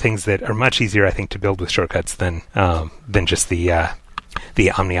things that are much easier, I think, to build with shortcuts than just the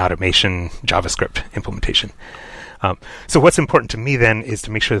Omni Automation JavaScript implementation. So what's important to me then is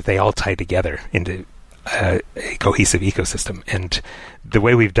to make sure that they all tie together into a cohesive ecosystem. And the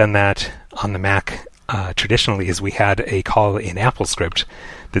way we've done that on the Mac traditionally is we had a call in AppleScript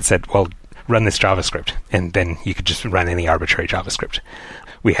that said, well, run this JavaScript, and then you could just run any arbitrary JavaScript.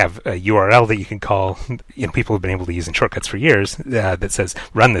 We have a URL that you can call, people have been able to use in shortcuts for years, that says,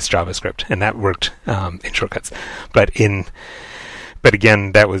 run this JavaScript, and that worked in shortcuts. But again,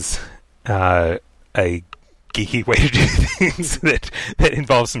 that was a geeky way to do things that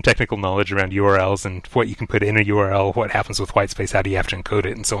involves some technical knowledge around URLs and what you can put in a URL, what happens with whitespace, how do you have to encode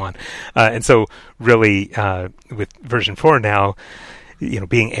it, and so on. And so really, with version 4 now,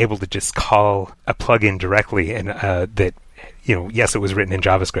 being able to just call a plugin directly, and that, yes, it was written in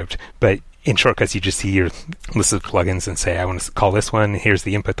JavaScript, but in shortcuts, you just see your list of plugins and say, I want to call this one, here's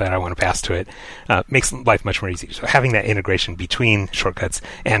the input that I want to pass to it. Makes life much more easy. So having that integration between shortcuts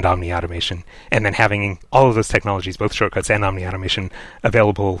and Omni Automation, and then having all of those technologies, both shortcuts and Omni Automation,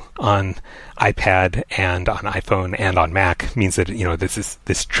 available on iPad and on iPhone and on Mac, means that, this is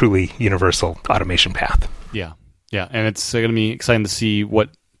this truly universal automation path. Yeah. Yeah. And it's going to be exciting to see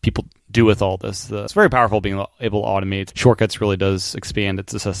what people do with all this. It's very powerful being able to automate. Shortcuts really does expand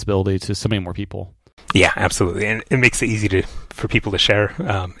its accessibility to so many more people. Yeah, absolutely. And it makes it easy for people to share.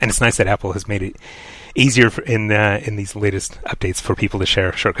 And it's nice that Apple has made it easier in these latest updates for people to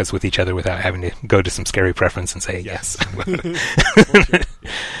share shortcuts with each other without having to go to some scary preference and say yes.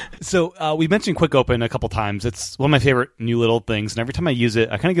 So we mentioned Quick Open a couple times. It's one of my favorite new little things, and every time I use it,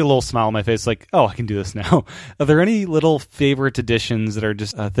 I kind of get a little smile on my face, like, oh, I can do this now. Are there any little favorite additions that are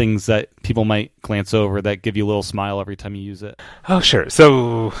just things that people might glance over that give you a little smile every time you use it? Oh, sure.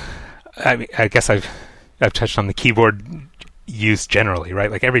 So I guess I've touched on the keyboard use generally,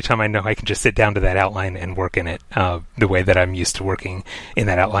 right? Like every time I know I can just sit down to that outline and work in it the way that I'm used to working in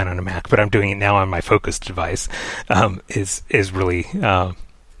that outline on a Mac, but I'm doing it now on my Focus device, is really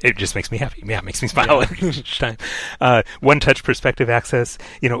it just makes me happy. Yeah, it makes me smile every time. One-touch perspective access.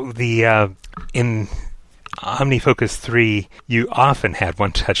 In OmniFocus 3, you often had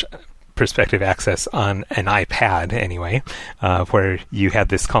one-touch perspective access on an iPad anyway, where you had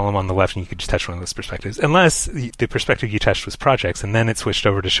this column on the left and you could just touch one of those perspectives, unless the perspective you touched was projects, and then it switched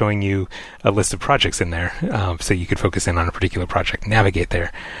over to showing you a list of projects in there, so you could focus in on a particular project and navigate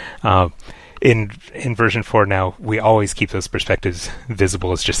there. In version 4 now, we always keep those perspectives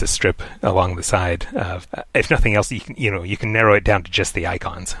visible as just a strip along the side. If nothing else, you can narrow it down to just the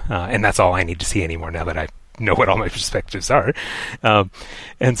icons, and that's all I need to see anymore now that I know what all my perspectives are.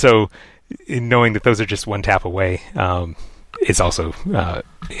 And so, in knowing that those are just one tap away, is also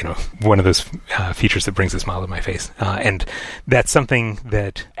one of those features that brings a smile to my face. And that's something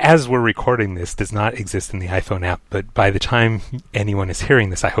that, as we're recording this, does not exist in the iPhone app, but by the time anyone is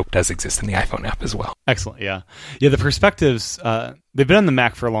hearing this, I hope does exist in the iPhone app as well. Excellent. Yeah. The perspectives, they've been on the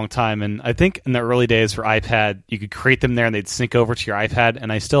Mac for a long time, and I think in the early days for iPad, you could create them there and they'd sync over to your iPad,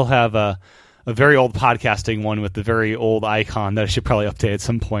 and I still have a very old podcasting one with the very old icon that I should probably update at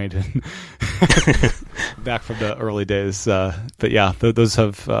some point. Back from the early days. But yeah, those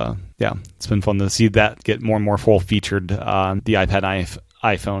have, it's been fun to see that get more and more full featured on the iPad and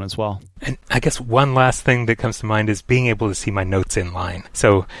iPhone as well. And I guess one last thing that comes to mind is being able to see my notes in line.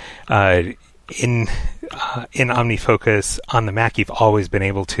 So in OmniFocus on the Mac, you've always been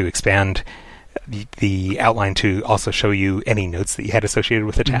able to expand the outline to also show you any notes that you had associated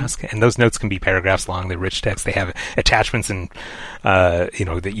with the task. And those notes can be paragraphs long. They're rich text. They have attachments and,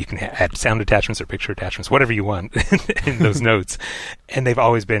 that you can add sound attachments or picture attachments, whatever you want in those notes. And they've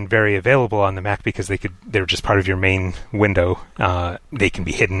always been very available on the Mac because they're just part of your main window. They can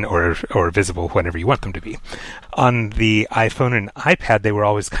be hidden or visible whenever you want them to be. On the iPhone and iPad, they were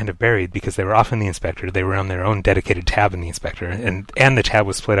always kind of buried because they were off in the inspector. They were on their own dedicated tab in the inspector. And the tab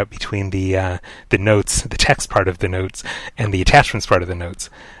was split up between the notes, the text part of the notes, and the attachments part of the notes.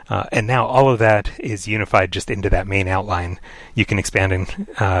 And now all of that is unified just into that main outline. You can expand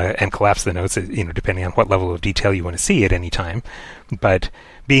and collapse the notes, depending on what level of detail you want to see at any time. But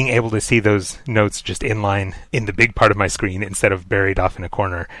being able to see those notes just inline in the big part of my screen instead of buried off in a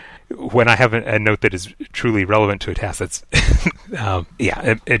corner, when I have a note that is truly relevant to a task, that's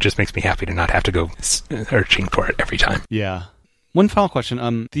it just makes me happy to not have to go searching for it every time. Yeah. One final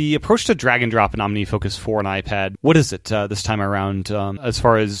question. The approach to drag and drop in OmniFocus 4 and iPad, what is it this time around as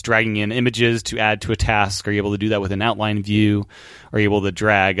far as dragging in images to add to a task? Are you able to do that with an outline view? Are you able to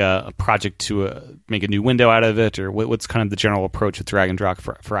drag a project to make a new window out of it? Or what's kind of the general approach with drag and drop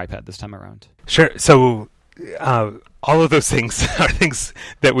for iPad this time around? Sure. So all of those things are things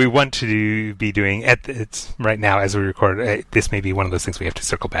that we want to be doing it's right now as we record. This may be one of those things we have to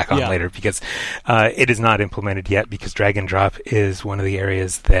circle back on later because it is not implemented yet, because drag and drop is one of the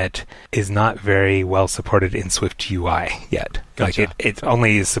areas that is not very well supported in Swift UI yet. Gotcha. Like it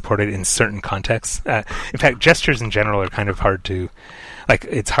only is supported in certain contexts. In fact, gestures in general are kind of hard to,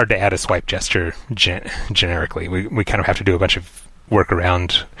 it's hard to add a swipe gesture generically. We kind of have to do a bunch of work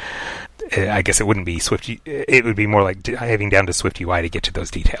around. I guess it wouldn't be Swift. It would be more like diving down to Swift UI to get to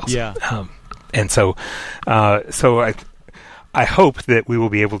those details. Yeah. And so I hope that we will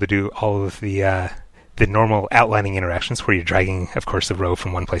be able to do all of the normal outlining interactions where you're dragging, of course, a row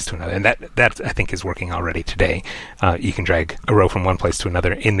from one place to another. And that I think is working already today. You can drag a row from one place to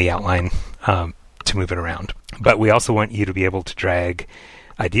another in the outline to move it around. But we also want you to be able to drag,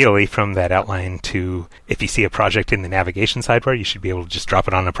 ideally, from that outline to, if you see a project in the navigation sidebar, you should be able to just drop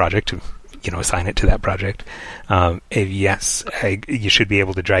it on a project to, assign it to that project. You should be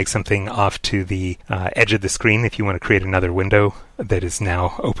able to drag something off to the edge of the screen if you want to create another window that is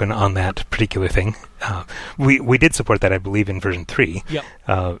now open on that particular thing. We did support that, I believe, in version 3. Yep.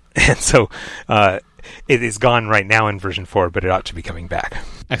 And so it is gone right now in version 4, but it ought to be coming back.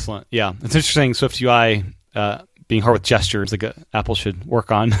 Excellent. Yeah. It's interesting, Swift UI being hard with gestures, like Apple should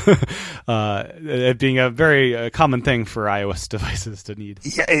work on, it being a very common thing for iOS devices to need.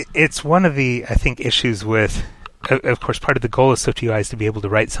 Yeah, it's one of the, I think, issues with, of course, part of the goal of Swift UI is to be able to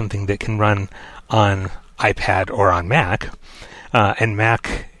write something that can run on iPad or on Mac, and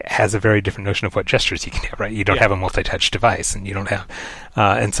Mac has a very different notion of what gestures you can have, right? You don't have a multi-touch device, and you don't have,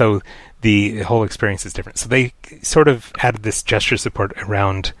 and so the whole experience is different. So they sort of added this gesture support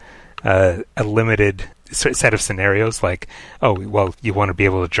around a limited set of scenarios, like, you want to be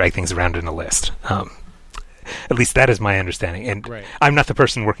able to drag things around in a list. At least that is my understanding, and right. I'm not the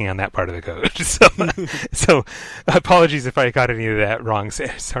person working on that part of the code. So apologies if I got any of that wrong.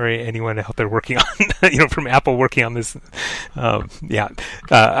 Sorry, anyone out there working on, from Apple working on this.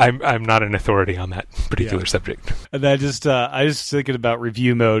 I'm not an authority on that particular subject. And I was thinking about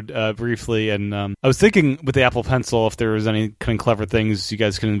review mode briefly, and I was thinking with the Apple Pencil if there was any kind of clever things you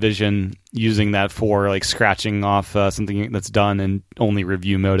guys can envision using that for, like scratching off something that's done in only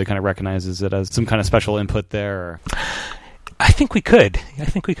review mode. It kind of recognizes it as some kind of special input there. Or... I think we could.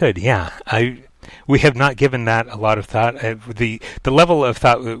 Yeah. We have not given that a lot of thought. The level of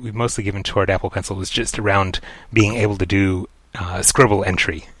thought that we've mostly given toward Apple Pencil was just around being able to do scribble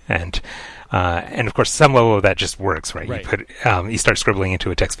entry, and of course some level of that just works, right? You start scribbling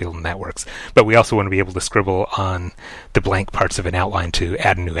into a text field and that works. But we also want to be able to scribble on the blank parts of an outline to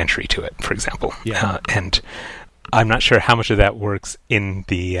add a new entry to it, for example. Yeah. I'm not sure how much of that works in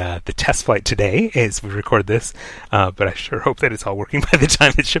the test flight today as we record this, but I sure hope that it's all working by the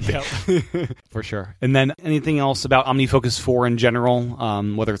time it's shipping. Yep. For sure. And then anything else about OmniFocus 4 in general,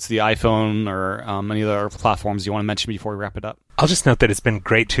 whether it's the iPhone or any other platforms you want to mention before we wrap it up? I'll just note that it's been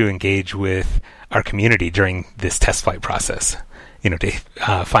great to engage with our community during this test flight process, to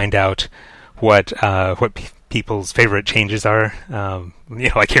find out what people's favorite changes are.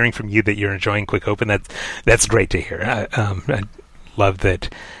 Like hearing from you that you're enjoying Quick Open, that's great to hear. I love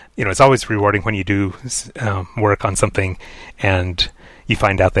that. It's always rewarding when you do work on something and you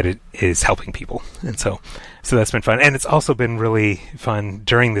find out that it is helping people. And so that's been fun. And it's also been really fun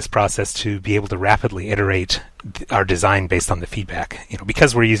during this process to be able to rapidly iterate our design based on the feedback.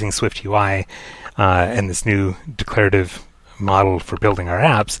 Because we're using Swift UI and this new declarative model for building our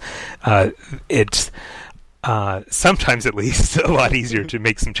apps, it's sometimes at least a lot easier to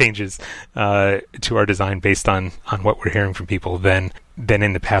make some changes to our design based on what we're hearing from people than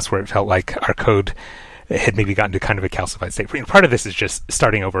in the past, where it felt like our code had maybe gotten to kind of a calcified state. Part of this is just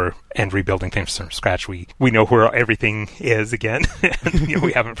starting over and rebuilding things from scratch. We know where everything is again. And,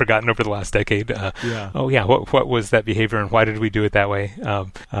 we haven't forgotten over the last decade. What was that behavior and why did we do it that way?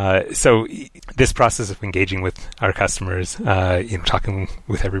 So this process of engaging with our customers, talking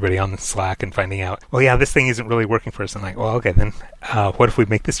with everybody on the Slack and finding out, this thing isn't really working for us. I'm like, okay, then what if we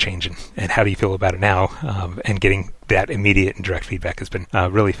make this change and how do you feel about it now? And getting that immediate and direct feedback has been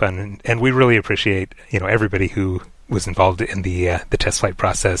really fun, and we really appreciate everybody who was involved in the test flight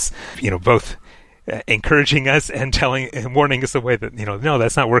process. Both encouraging us and telling and warning us away that no,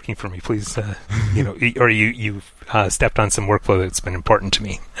 that's not working for me. Please, or you've stepped on some workflow that's been important to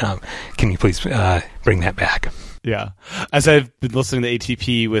me. Can you please bring that back? Yeah. As I've been listening to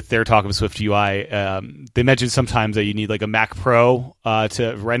ATP with their talk of Swift UI, they mentioned sometimes that you need like a Mac Pro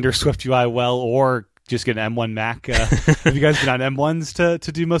to render Swift UI well, or just get an M1 Mac. Have you guys been on M1s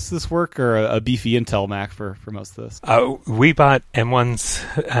to do most of this work, or a beefy Intel Mac for most of this? We bought M1s,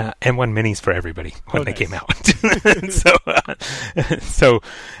 M1 minis for everybody when they came out.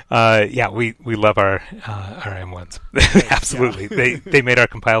 We love our M1s. Absolutely. They made our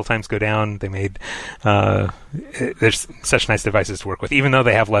compile times go down. They made there's such nice devices to work with. Even though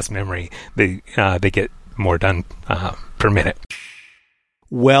they have less memory, they get more done per minute.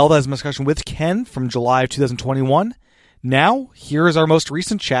 Well, that was my discussion with Ken from July of 2021. Now, here is our most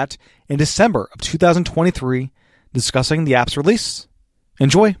recent chat in December of 2023, discussing the app's release.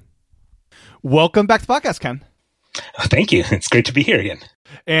 Enjoy. Welcome back to the podcast, Ken. Thank you. It's great to be here again.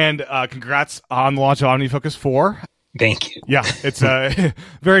 And congrats on the launch of OmniFocus 4. Thank you. Yeah, it's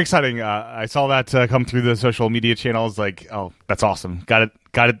very exciting. I saw that come through the social media channels. Like, oh, that's awesome. Got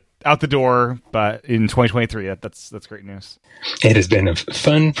it out the door, but in 2023, that's great news. It has been a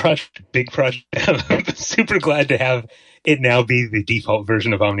fun project, big project. I'm super glad to have it now be the default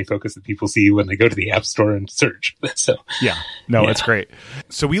version of OmniFocus that people see when they go to the App Store and search. So it's great.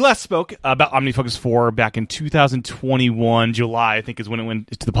 So we last spoke about OmniFocus 4 back in 2021, July, I think is when it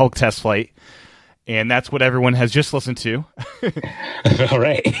went to the public test flight. And that's what everyone has just listened to. All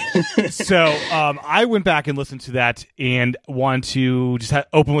right. So I went back and listened to that and wanted to just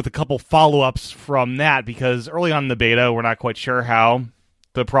open with a couple follow-ups from that, because early on in the beta, we're not quite sure how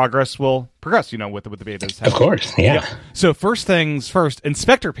the progress will progress, with the betas. Of course, yeah. So first things first,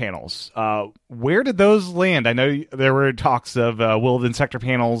 inspector panels. Where did those land? I know there were talks of will the inspector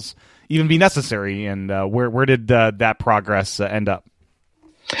panels even be necessary, and where did that progress end up?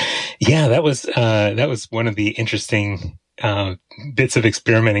 Yeah, that was one of the interesting bits of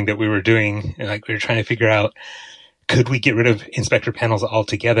experimenting that we were doing. Like, we were trying to figure out, could we get rid of inspector panels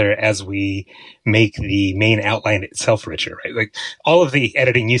altogether as we make the main outline itself richer, right? Like, all of the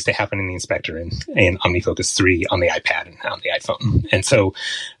editing used to happen in the inspector in OmniFocus 3 on the iPad and on the iPhone. And so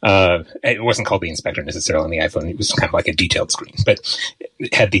it wasn't called the inspector necessarily on the iPhone. It was kind of like a detailed screen, but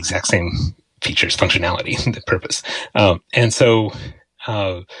it had the exact same features, functionality, the purpose. And so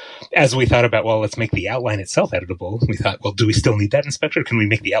as we thought about, let's make the outline itself editable, we thought, do we still need that inspector? Can we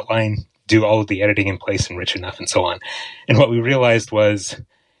make the outline do all of the editing in place and rich enough and so on? And what we realized was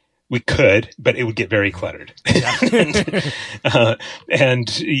we could, but it would get very cluttered. Yeah. We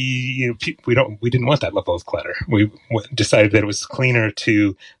didn't want that level of clutter. We decided that it was cleaner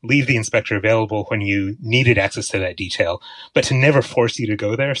to leave the inspector available when you needed access to that detail, but to never force you to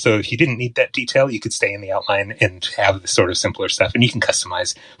go there. So if you didn't need that detail, you could stay in the outline and have the sort of simpler stuff. And you can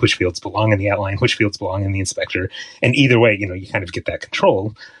customize which fields belong in the outline, which fields belong in the inspector. And either way, you kind of get that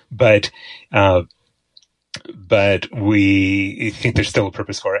control. But but we think there's still a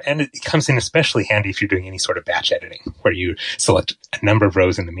purpose for it. And it comes in especially handy if you're doing any sort of batch editing, where you select a number of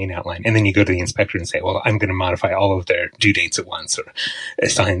rows in the main outline, and then you go to the inspector and say, well, I'm going to modify all of their due dates at once, or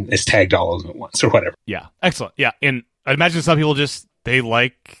tagged all of them at once, or whatever. Yeah, excellent. Yeah, and I imagine some people just, they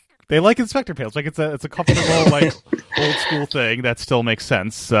like inspector panels. Like it's a comfortable, like, old school thing that still makes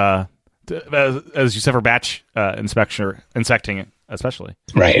sense, as you said, for batch inspecting, especially.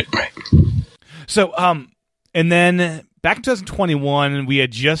 Right. So, and then back in 2021, we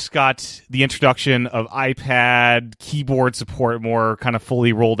had just got the introduction of iPad keyboard support more kind of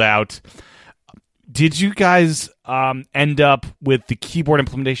fully rolled out. Did you guys end up with the keyboard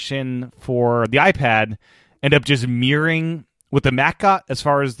implementation for the iPad end up just mirroring what the Mac got as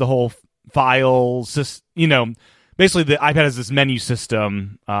far as the whole file system? Basically the iPad has this menu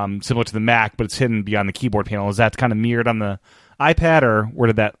system similar to the Mac, but it's hidden beyond the keyboard panel. Is that kind of mirrored on the iPad, or where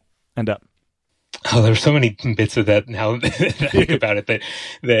did that end up? Oh, there's so many bits of that now that I think about it.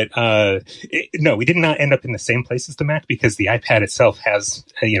 No, we did not end up in the same place as the Mac, because the iPad itself has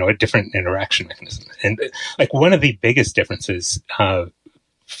a different interaction mechanism. And like one of the biggest differences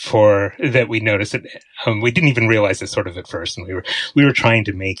for that we noticed, we didn't even realize this sort of at first, and we were trying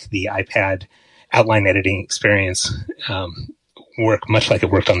to make the iPad outline editing experience work much like it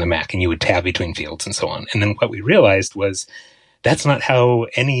worked on the Mac, and you would tab between fields and so on. And then what we realized was that's not how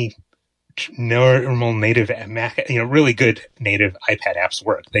any normal native Mac, really good native iPad apps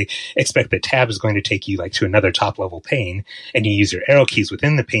work. They expect the tab is going to take you like to another top level pane, and you use your arrow keys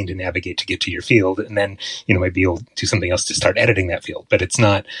within the pane to navigate to get to your field, and then maybe you'll do something else to start editing that field. But it's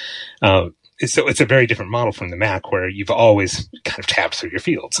not. So it's a very different model from the Mac, where you've always kind of tabbed through your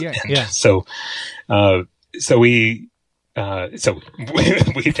fields. So we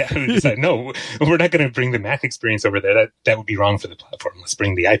decided, no, we're not going to bring the Mac experience over there. That would be wrong for the platform. Let's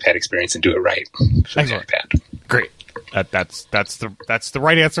bring the iPad experience and do it right for the iPad. Great. That's the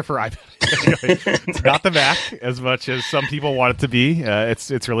right answer for iPad. It's not the Mac as much as some people want it to be.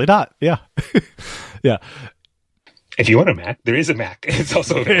 It's really not. Yeah. Yeah. If you want a Mac, there is a Mac. It's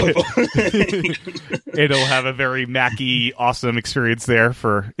also available. It'll have a very Mac-y, awesome experience there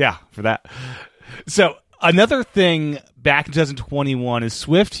for that. So another thing back in 2021 is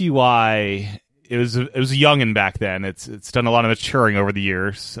Swift UI. It was a youngin' back then. It's done a lot of maturing over the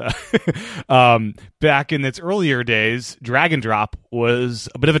years. Back in its earlier days, drag and drop was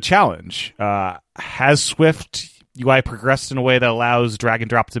a bit of a challenge. Has Swift UI progressed in a way that allows drag and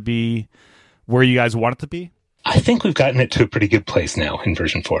drop to be where you guys want it to be? I think we've gotten it to a pretty good place now in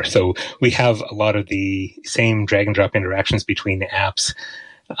version 4. So we have a lot of the same drag and drop interactions between the apps,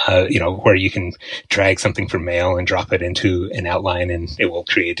 where you can drag something from mail and drop it into an outline, and it will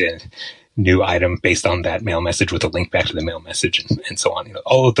create a new item based on that mail message with a link back to the mail message, and so on.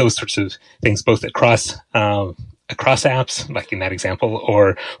 All of those sorts of things, both across apps, like in that example,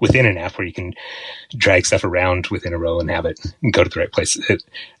 or within an app where you can drag stuff around within a row and have it go to the right place.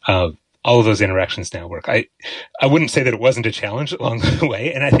 All of those interactions now work. I wouldn't say that it wasn't a challenge along the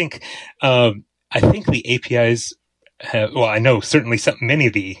way, and I think the APIs. I know certainly many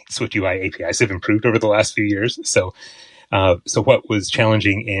of the Swift UI APIs have improved over the last few years. So what was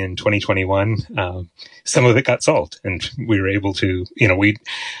challenging in 2021, some of it got solved, and we were able to,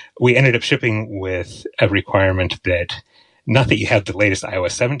 we ended up shipping with a requirement that, not that you have the latest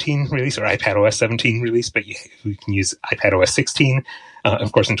iOS 17 release or iPadOS 17 release, but you can use iPadOS 16.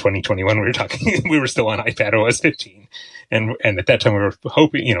 Of course, in 2021, we were still on iPadOS 15. And at that time we were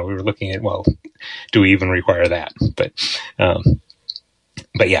hoping, we were looking at, well, do we even require that? But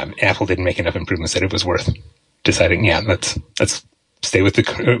yeah, Apple didn't make enough improvements that it was worth deciding, let's stay with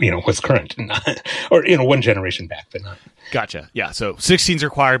the, what's current, and not, or, one generation back, but not. Gotcha. Yeah. So 16 is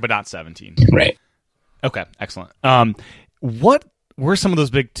required, but not 17. Right. Okay. Excellent. What were some of those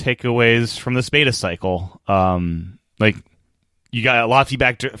big takeaways from this beta cycle? Like, you got a lot of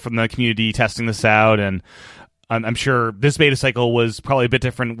feedback from the community testing this out, and I'm sure this beta cycle was probably a bit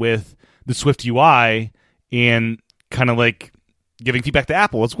different with the Swift UI and kind of like giving feedback to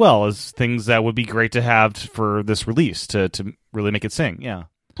Apple as well as things that would be great to have for this release to really make it sing. Yeah.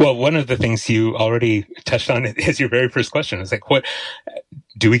 Well, one of the things you already touched on is your very first question. Is like, what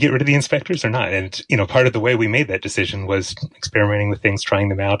do we get rid of the inspectors or not? And, part of the way we made that decision was experimenting with things, trying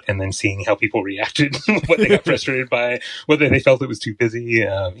them out, and then seeing how people reacted, what they got frustrated by, whether they felt it was too busy,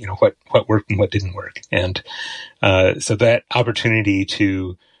 what worked and what didn't work. And so that opportunity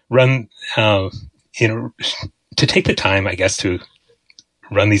to run, to take the time, I guess, to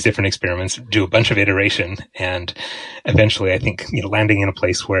run these different experiments, do a bunch of iteration, and eventually, I think, landing in a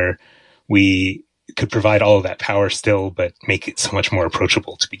place where we could provide all of that power still, but make it so much more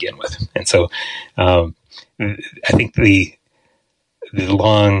approachable to begin with. And so I think the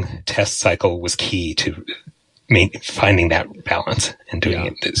long test cycle was key to finding that balance and doing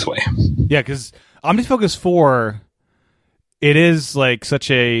it this way. Yeah, because OmniFocus 4, it is like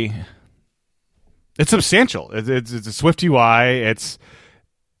it's substantial. It's a Swift UI.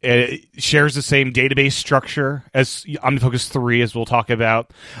 It shares the same database structure as OmniFocus 3, as we'll talk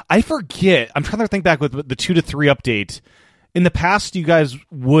about. I forget. I'm trying to think back with the 2 to 3 update. In the past, you guys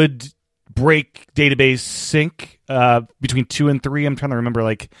would break database sync between 2 and 3. I'm trying to remember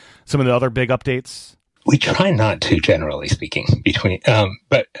like some of the other big updates. We try not to, generally speaking,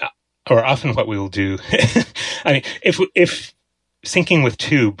 or often what we will do. I mean, if syncing with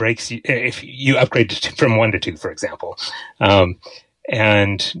 2 breaks, if you upgrade from 1 to 2, for example,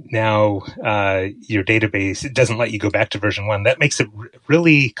 and now your database, it doesn't let you go back to version 1. That makes it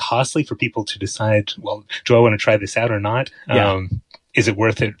really costly for people to decide, well, do I want to try this out or not? Yeah. Is it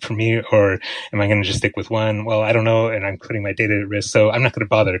worth it for me, or am I going to just stick with 1? Well, I don't know, and I'm putting my data at risk, so I'm not going to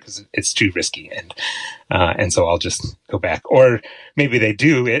bother because it's too risky, and so I'll just go back. Or maybe they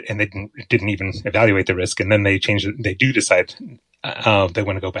do it and they didn't even evaluate the risk, and then they change it. They do decide they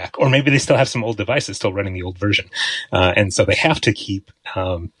want to go back, or maybe they still have some old devices still running the old version, and so they have to keep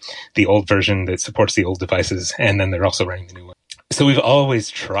the old version that supports the old devices, and then they're also running the new one. So we've always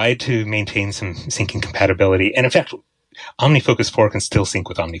tried to maintain some syncing compatibility, and in fact, OmniFocus 4 can still sync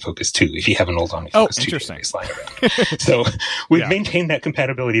with OmniFocus 2 if you have an old OmniFocus 2 database lying around. So we've maintained that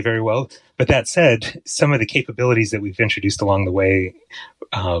compatibility very well. But that said, some of the capabilities that we've introduced along the way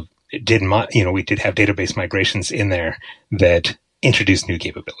we did have database migrations in there that introduced new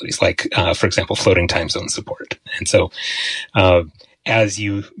capabilities, like, for example, floating time zone support. And so as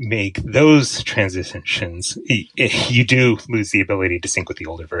you make those transitions, you do lose the ability to sync with the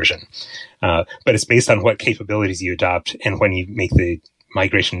older version. But it's based on what capabilities you adopt and when you make the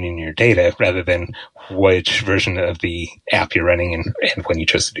migration in your data rather than which version of the app you're running and when you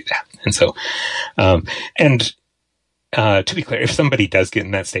chose to do that. And so, to be clear, if somebody does get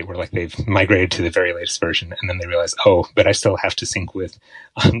in that state where like they've migrated to the very latest version and then they realize, oh, but I still have to sync with,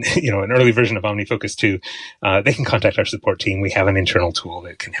 an early version of OmniFocus 2, they can contact our support team. We have an internal tool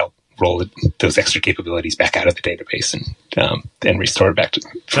that can help roll those extra capabilities back out of the database and restore it back to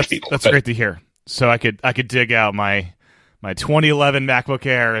people. That's great to hear. So I could dig out my 2011 MacBook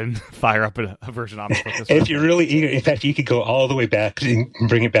Air and fire up a version of OmniFocus. If you're really eager, in fact, you could go all the way back and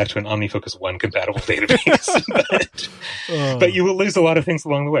bring it back to an OmniFocus 1 compatible database. But you will lose a lot of things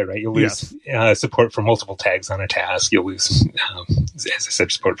along the way, right? You'll lose support for multiple tags on a task. You'll lose, as I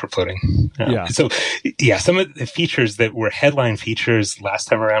said, support for floating. So, some of the features that were headline features last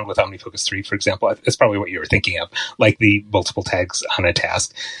time around with OmniFocus 3, for example, that's probably what you were thinking of, like the multiple tags on a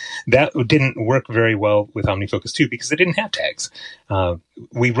task. That didn't work very well with OmniFocus 2 because it didn't have tags.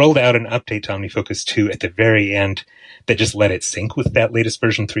 We rolled out an update to OmniFocus 2 at the very end that just let it sync with that latest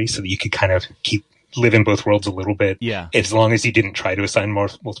version 3 so that you could kind of live in both worlds a little bit. Yeah. As long as you didn't try to assign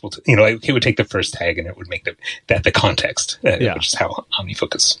multiple, it would take the first tag and it would make that the context, which is how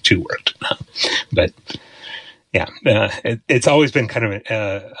OmniFocus 2 worked. But it's always been kind of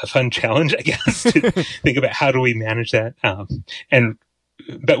a fun challenge, I guess, to think about how do we manage that.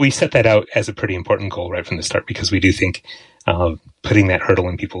 But we set that out as a pretty important goal right from the start because we do think putting that hurdle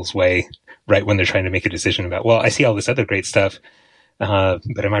in people's way right when they're trying to make a decision about, well, I see all this other great stuff,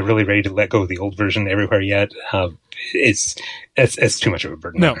 but am I really ready to let go of the old version everywhere yet? It's too much of a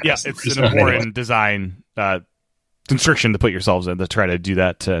burden. No, it's an important design constriction to put yourselves in to try to do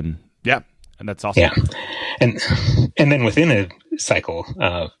that. And that's awesome. Yeah, and then within a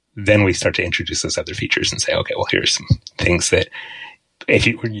cycle, then we start to introduce those other features and say, okay, well, here's some things that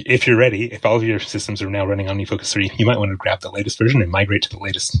if you're ready, if all of your systems are now running OmniFocus 3, you might want to grab the latest version and migrate to the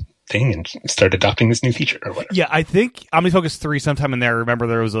latest thing and start adopting this new feature or whatever. Yeah, I think OmniFocus 3 sometime in there, remember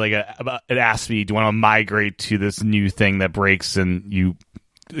there was like it asked me, do you want to migrate to this new thing that breaks? And you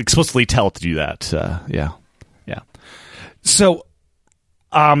explicitly tell it to do that. Yeah. So,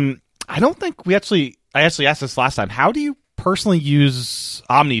 I don't think I actually asked this last time. How do you personally use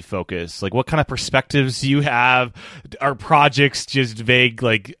OmniFocus? Like, what kind of perspectives do you have? Are projects just vague,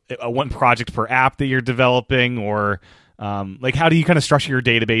 like one project per app that you're developing, or like how do you kind of structure your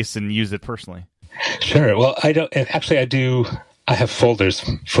database and use it personally? Sure. Well, I don't actually. I have folders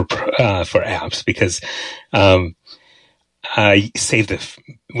for apps because I save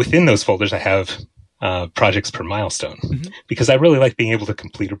within those folders. I have projects per milestone, because I really like being able to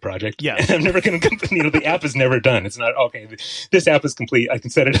complete a project. Yeah. I'm never going to, the app is never done. It's not, okay, this app is complete, I can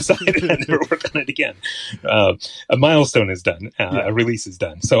set it aside and never work on it again. A milestone is done. A release is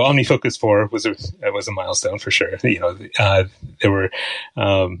done. So OmniFocus 4 was a milestone for sure. There were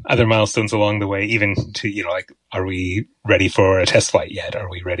other milestones along the way, even to, like, are we ready for a test flight yet? Are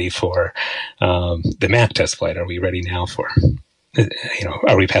we ready for the Mac test flight? Are we ready now for,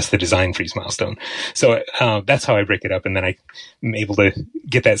 are we past the design freeze milestone? So that's how I break it up, and then I'm able to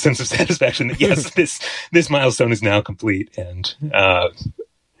get that sense of satisfaction that yes, this milestone is now complete, and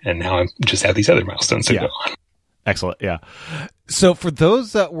now I just have these other milestones to go on. Excellent, yeah. So for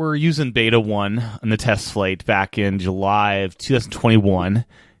those that were using Beta 1 on the test flight back in July of 2021,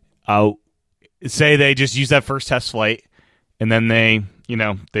 say they just used that first test flight, and then they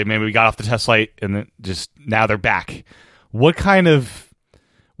maybe got off the test flight, and then just now they're back. What kind of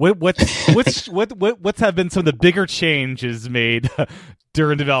what's have been some of the bigger changes made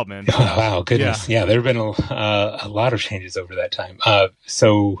during development? Oh, wow, goodness, yeah, there have been a lot of changes over that time.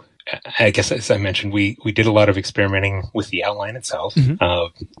 So I guess, as I mentioned, we did a lot of experimenting with the outline itself.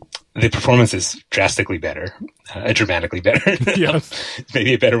 The performance is drastically better, dramatically better. Yes.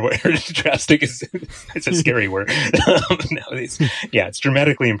 Maybe a better word. Drastic is it's a scary word. Nowadays. Yeah, it's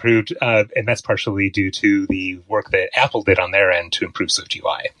dramatically improved, and that's partially due to the work that Apple did on their end to improve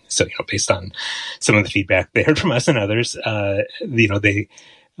SwiftUI. So, based on some of the feedback they heard from us and others, they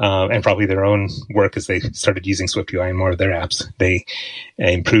and probably their own work as they started using SwiftUI in more of their apps, they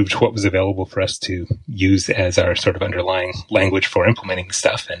improved what was available for us to use as our sort of underlying language for implementing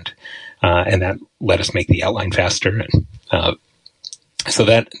stuff, and that let us make the outline faster. And so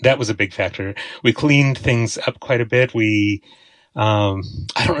that was a big factor. We cleaned things up quite a bit.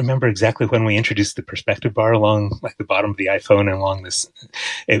 I don't remember exactly when we introduced the perspective bar along like the bottom of the iPhone and along this.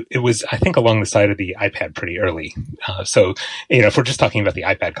 It was, I think, along the side of the iPad pretty early. So, if we're just talking about the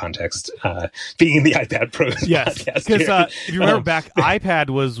iPad context, being in the iPad Pro yes, because if you remember back, iPad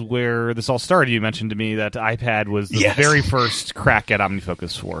was where this all started. You mentioned to me that iPad was the very first crack at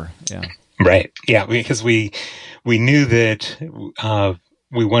OmniFocus 4. Yeah, right. Yeah, because we knew that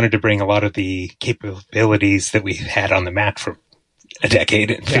we wanted to bring a lot of the capabilities that we had on the Mac for a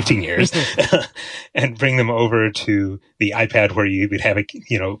decade, 15 years, and bring them over to the iPad where you would have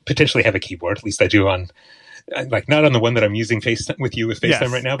potentially have a keyboard. At least I do on, like, not on the one that I'm using with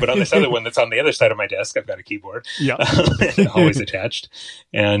FaceTime right now, but on this other one that's on the other side of my desk, I've got a keyboard, always attached.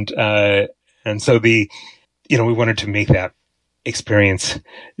 And so we wanted to make that experience.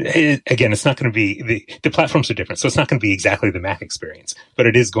 Again, it's not going to be, the platforms are different, so it's not going to be exactly the Mac experience, but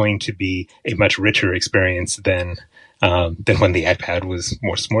it is going to be a much richer experience than when the iPad was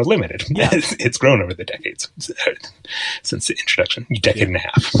more limited. Yeah. It's grown over the decades since the introduction, decade and a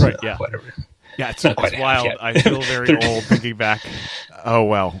half, right? Yeah, whatever. Yeah, it's not quite wild. Yet. I feel very old thinking back. Oh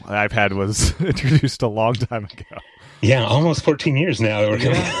well, the iPad was introduced a long time ago. Yeah, almost 14 years now.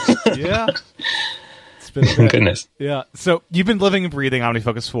 Yeah. It's been a bit. Goodness. Yeah. So you've been living and breathing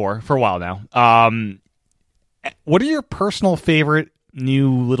OmniFocus 4 for a while now. What are your personal favorite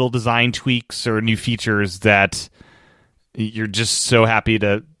new little design tweaks or new features that you're just so happy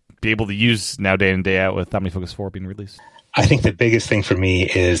to be able to use now day in, day out with OmniFocus 4 being released? I think the biggest thing for me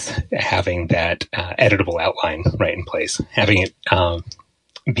is having that editable outline right in place, having it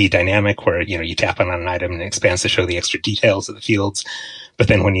be dynamic where, you tap on an item and it expands to show the extra details of the fields. But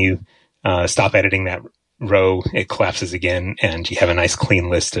then when you stop editing that row, it collapses again, and you have a nice clean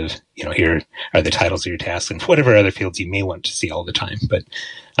list of, here are the titles of your tasks and whatever other fields you may want to see all the time. But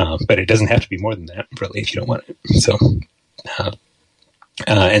it doesn't have to be more than that, really, if you don't want it. So,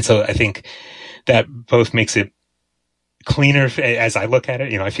 and so I think that both makes it cleaner as I look at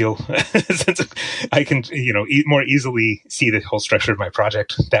it. I feel I can, more easily see the whole structure of my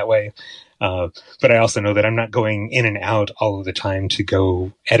project that way. But I also know that I'm not going in and out all of the time to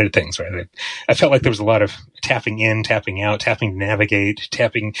go edit things, right? I felt like there was a lot of tapping in, tapping out, tapping to navigate,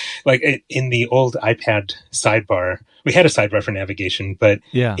 tapping, like in the old iPad sidebar. We had a sidebar for navigation, but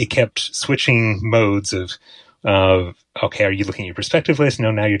it kept switching modes of, okay, are you looking at your perspective list?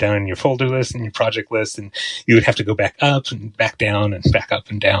 No, now you're down in your folder list and your project list, and you would have to go back up and back down and back up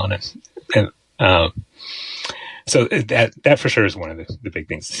and down. So that for sure is one of the big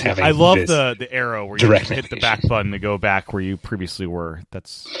things. Having I love the arrow where you hit the back button to go back where you previously were.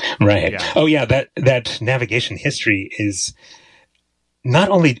 That's right. Yeah. Oh yeah, that navigation history is not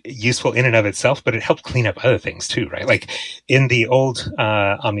only useful in and of itself, but it helped clean up other things too, right? Like in the old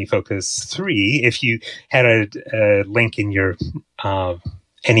OmniFocus 3, if you had a link in your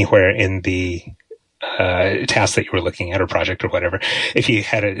anywhere in the task that you were looking at or project or whatever. If you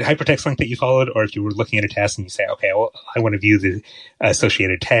had a hypertext link that you followed, or if you were looking at a task and you say, okay, well, I want to view the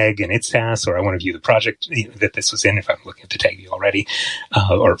associated tag and its task, or I want to view the project that this was in if I'm looking at the tag view already,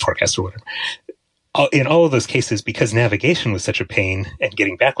 or forecast or whatever. In all of those cases, because navigation was such a pain and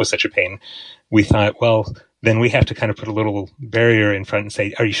getting back was such a pain, we thought, well, then we have to kind of put a little barrier in front and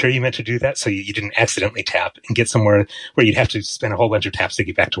say, are you sure you meant to do that? So you didn't accidentally tap and get somewhere where you'd have to spend a whole bunch of taps to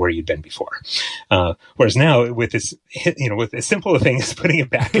get back to where you'd been before. Whereas now with this, with as simple a thing as putting a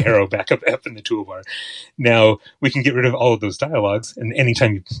back arrow back up in the toolbar, now we can get rid of all of those dialogues. And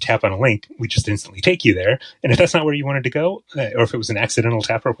anytime you tap on a link, we just instantly take you there. And if that's not where you wanted to go, or if it was an accidental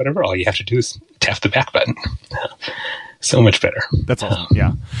tap or whatever, all you have to do is tap the back button. So much better. That's awesome.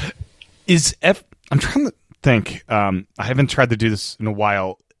 Yeah. I'm trying to think. I haven't tried to do this in a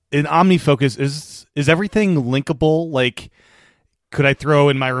while. In OmniFocus, is everything linkable? Like, could I throw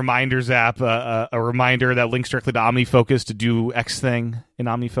in my reminders app a reminder that links directly to OmniFocus to do X thing in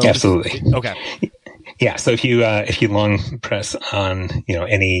OmniFocus? Absolutely. Okay. Yeah. So if you long press on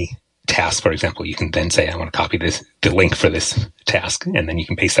any task, for example, you can then say, I want to copy the link for this task, and then you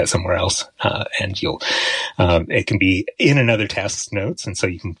can paste that somewhere else, and it can be in another task's notes, and so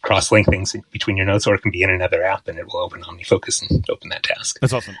you can cross-link things between your notes, or it can be in another app, and it will open OmniFocus and open that task.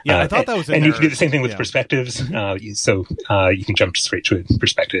 That's awesome. Yeah, I thought that was in and there. You can do the same thing with perspectives, so you can jump straight to a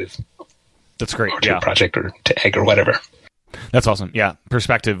perspective. That's great. Or to a project or tag or whatever. That's awesome. Yeah,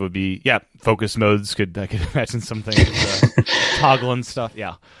 perspective would be, focus modes I could imagine some things, toggle and stuff.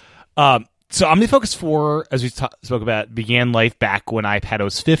 Yeah. So OmniFocus 4, as we spoke about, began life back when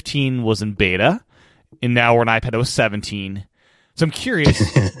iPadOS 15 was in beta, and now we're in iPadOS 17. So I'm curious,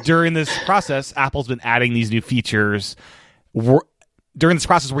 during this process, Apple's been adding these new features. During this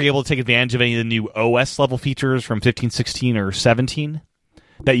process, were you able to take advantage of any of the new OS level features from 15, 16, or 17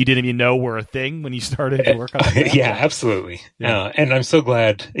 that you didn't even know were a thing when you started to work on it? Yeah, absolutely. Yeah. And I'm so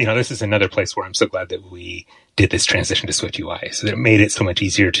glad, this is another place where I'm so glad that we did this transition to SwiftUI, so that it made it so much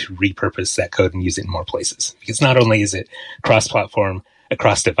easier to repurpose that code and use it in more places. Because not only is it cross-platform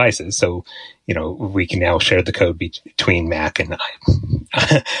across devices, so we can now share the code between Mac and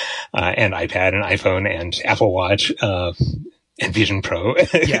and iPad and iPhone and Apple Watch and Vision Pro,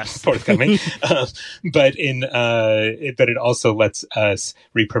 yes, forthcoming. But it also lets us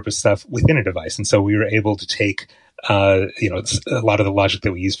repurpose stuff within a device, and so we were able to take a lot of the logic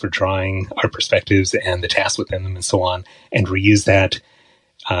that we use for drawing our perspectives and the tasks within them and so on, and reuse that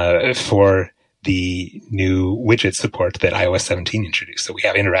for the new widget support that iOS 17 introduced. So we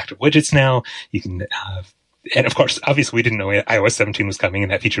have interactive widgets now. You can, and of course, obviously we didn't know iOS 17 was coming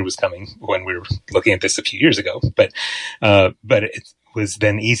and that feature was coming when we were looking at this a few years ago, but it was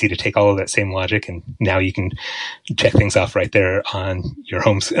then easy to take all of that same logic, and now you can check things off right there on your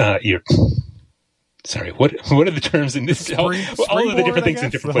Sorry, what are the terms in this? All of the different things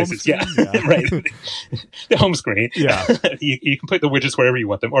in different places. Yeah. Right. The home screen. Yeah. You can put the widgets wherever you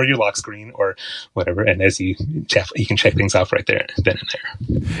want them, or your lock screen, or whatever. And as you can check things off right there, then and there.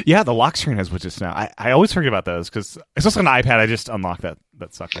 Yeah, the lock screen has widgets now. I always forget about those because, especially on an iPad, I just unlock that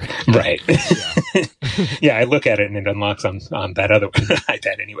sucker. Right. Yeah, I look at it and it unlocks on that other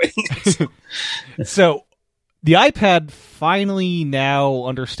iPad anyway. So, the iPad finally now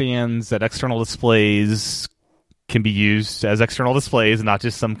understands that external displays can be used as external displays and not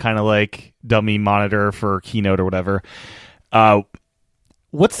just some kind of like dummy monitor for Keynote or whatever.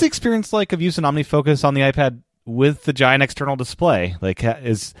 What's the experience like of using OmniFocus on the iPad with the giant external display?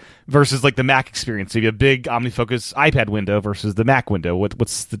 Versus like the Mac experience? So you have a big OmniFocus iPad window versus the Mac window.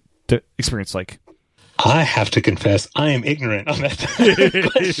 What's the experience like? I have to confess, I am ignorant on that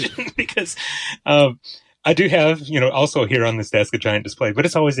question because I do have, also here on this desk a giant display, but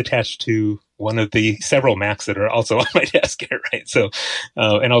it's always attached to one of the several Macs that are also on my desk here, right? So,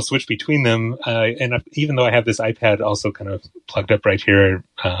 and I'll switch between them. And even though I have this iPad also kind of plugged up right here,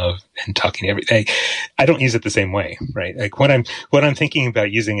 and talking every day, I don't use it the same way, right? Like when I'm thinking about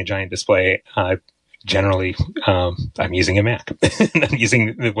using a giant display, generally, I'm using a Mac and I'm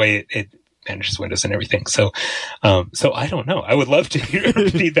using the way it manages Windows and everything. So I don't know. I would love to hear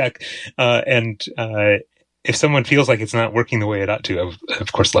feedback, and if someone feels like it's not working the way it ought to, I would,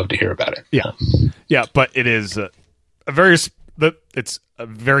 of course, love to hear about it. Yeah, but it is it's a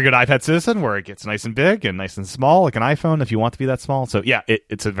very good iPad citizen where it gets nice and big and nice and small, like an iPhone if you want to be that small. So yeah,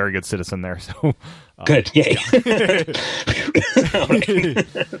 it's a very good citizen there. So good, yay! Yeah.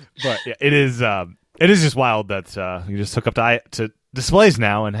 But yeah, it is just wild that you just hook up to displays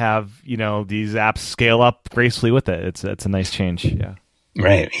now and have these apps scale up gracefully with it. It's a nice change. Yeah.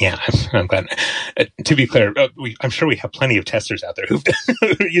 Right. Yeah. I'm glad. To be clear, I'm sure we have plenty of testers out there who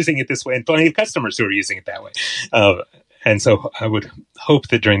are using it this way, and plenty of customers who are using it that way. And so I would hope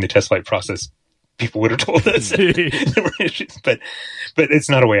that during the test flight process, people would have told us there were issues, but it's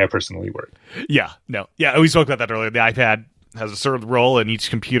not a way I personally work. Yeah. No. Yeah. We spoke about that earlier. The iPad has a certain role, and each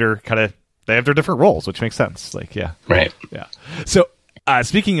computer they have their different roles, which makes sense. Like, yeah. Right. Yeah. So,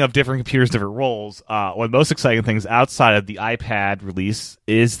 speaking of different computers, different roles, one of the most exciting things outside of the iPad release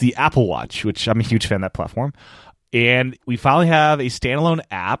is the Apple Watch, which I'm a huge fan of that platform. And we finally have a standalone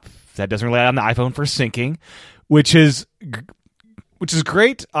app that doesn't rely on the iPhone for syncing, which is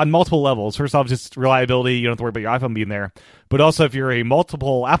great on multiple levels. First off, just reliability. You don't have to worry about your iPhone being there. But also, if you're a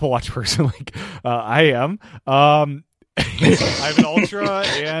multiple Apple Watch person like I am, I have an Ultra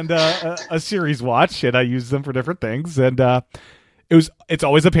and a Series watch, and I use them for different things. And it's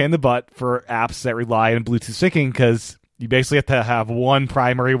always a pain in the butt for apps that rely on Bluetooth syncing, because you basically have to have one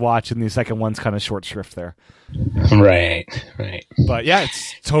primary watch, and the second one's kind of short shrift there. Right. But yeah,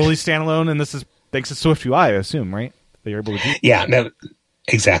 it's totally standalone, and this is thanks to SwiftUI, I assume, right? That you're able to do. Yeah, no,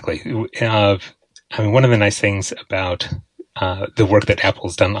 exactly. I mean, one of the nice things about the work that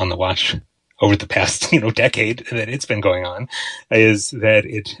Apple's done on the watch over the past, decade that it's been going on is that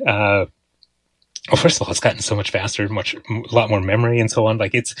it, well, first of all, it's gotten so much faster, a lot more memory and so on.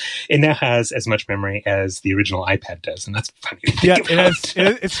 Like it now has as much memory as the original iPad does. And that's funny to think about.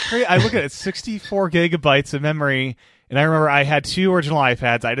 It's crazy. I look at it, 64 gigabytes of memory. And I remember I had two original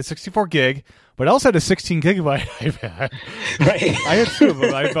iPads. I had a 64 gig, but I also had a 16 gigabyte iPad. Right. I had two of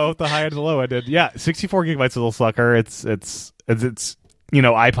them. I both the high and the low. I did. Yeah. 64 gigabytes, a little sucker. It's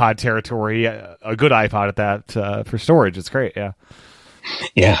iPod territory, a good iPod at that, for storage. It's great. Yeah.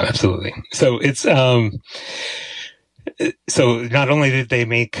 Yeah, absolutely. So it's, so not only did they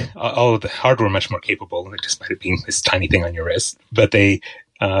make all of the hardware much more capable, despite it being this tiny thing on your wrist, but they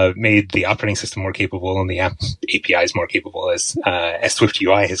made the operating system more capable and the APIs more capable as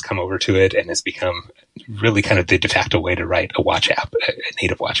SwiftUI has come over to it and has become really kind of the de facto way to write a watch app, a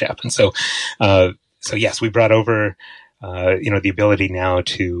native watch app. And so yes, we brought over, the ability now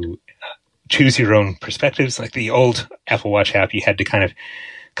to choose your own perspectives. Like the old Apple Watch app, you had to kind of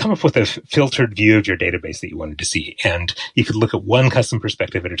come up with a filtered view of your database that you wanted to see. And you could look at one custom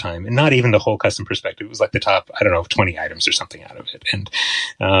perspective at a time, and not even the whole custom perspective. It was like the top, 20 items or something out of it. And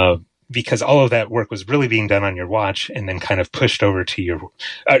because all of that work was really being done on your watch and then kind of pushed over to your,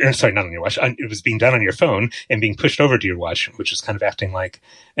 not on your watch. It was being done on your phone and being pushed over to your watch, which was kind of acting like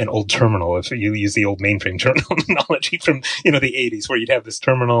an old terminal. If you use the old mainframe terminology from, the 80s, where you'd have this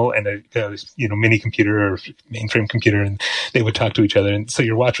terminal and a mini computer or mainframe computer, and they would talk to each other. And so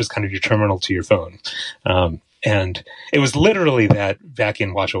your watch was kind of your terminal to your phone. And it was literally that back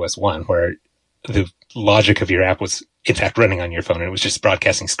in watchOS 1, where the logic of your app was in fact running on your phone, and it was just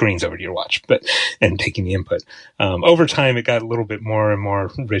broadcasting screens over to your watch, and taking the input. Over time, it got a little bit more and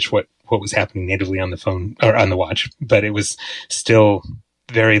more rich what was happening natively on the phone or on the watch, but it was still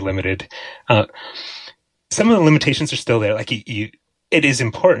very limited. Some of the limitations are still there. Like it is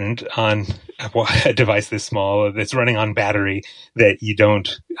important on a device this small that's running on battery that you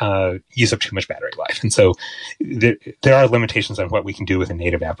don't use up too much battery life. And so there are limitations on what we can do with a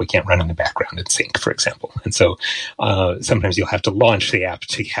native app. We can't run in the background and sync, for example. And so sometimes you'll have to launch the app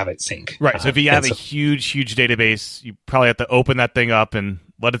to have it sync. Right. So if you have a huge database, you probably have to open that thing up and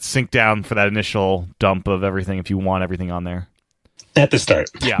let it sync down for that initial dump of everything if you want everything on there. At the start.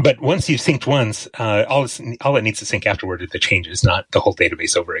 Yeah. But once you've synced once, all it needs to sync afterward are the changes, not the whole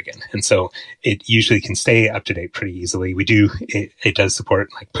database over again. And so it usually can stay up to date pretty easily. It does support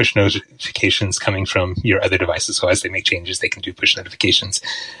like push notifications coming from your other devices. So as they make changes, they can do push notifications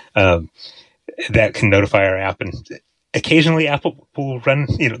that can notify our app. And occasionally Apple will run,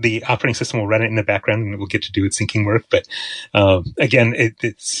 the operating system will run it in the background and it will get to do its syncing work. But again,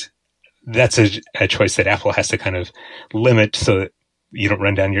 that's a choice that Apple has to kind of limit so that you don't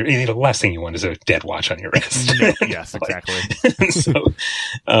run down the last thing you want is a dead watch on your wrist. Yes, exactly.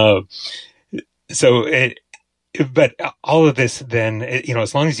 But all of this then,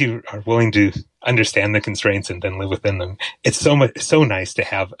 as long as you are willing to understand the constraints and then live within them, it's so nice to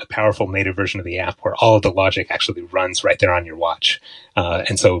have a powerful native version of the app where all of the logic actually runs right there on your watch.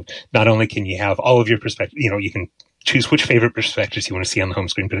 And so not only can you have all of your perspective, you can choose which favorite perspectives you want to see on the home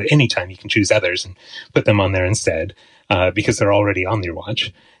screen, but at any time you can choose others and put them on there instead, because they're already on your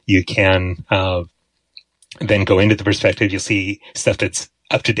watch. You can then go into the perspective. You'll see stuff that's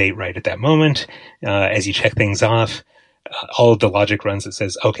up to date right at that moment. As you check things off, all of the logic runs that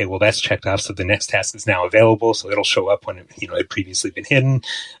says, okay, well, that's checked off, so the next task is now available, so it'll show up when it had previously been hidden.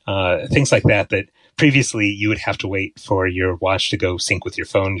 Things like that previously you would have to wait for your watch to go sync with your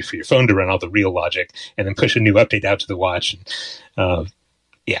phone, for your phone to run all the real logic, and then push a new update out to the watch.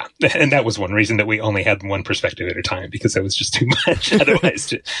 Yeah, and that was one reason that we only had one perspective at a time, because that was just too much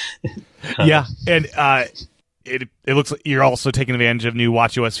otherwise. Yeah, and it looks like you're also taking advantage of new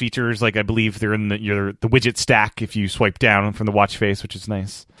watchOS features. Like I believe they're in the widget stack if you swipe down from the watch face, which is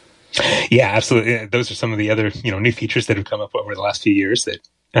nice. Yeah, absolutely. Those are some of the other new features that have come up over the last few years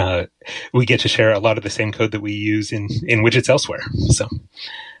that we get to share a lot of the same code that we use in widgets elsewhere. So,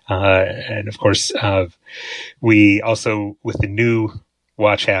 and of course, we also, with the new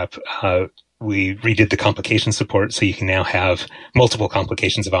Watch app, we redid the complication support, so you can now have multiple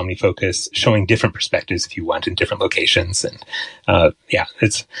complications of OmniFocus showing different perspectives if you want in different locations. And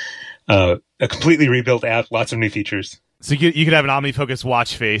it's a completely rebuilt app, lots of new features. So you could have an OmniFocus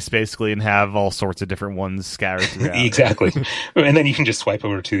watch face, basically, and have all sorts of different ones scattered throughout. Exactly. And then you can just swipe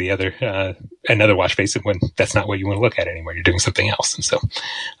over to the other, another watch face when that's not what you want to look at anymore. You're doing something else. And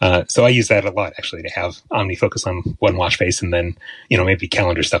so I use that a lot, actually, to have OmniFocus on one watch face and then, maybe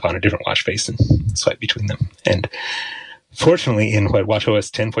calendar stuff on a different watch face and swipe between them. And fortunately, in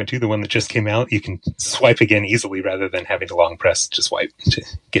watchOS 10.2, the one that just came out, you can swipe again easily rather than having to long press to swipe to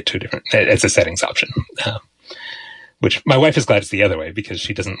get to a different, it's a settings option. Which my wife is glad it's the other way, because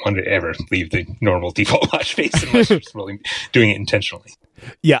she doesn't want to ever leave the normal default watch face unless she's really doing it intentionally.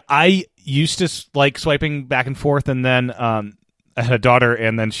 Yeah, I used to like swiping back and forth, and then I had a daughter,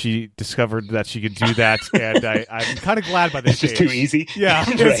 and then she discovered that she could do that, and I'm kind of glad by this. It's just too easy. Yeah,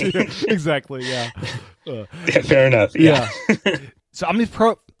 right. Exactly. Yeah. Yeah, fair enough. Yeah. So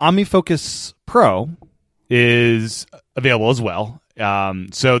OmniFocus Pro is available as well.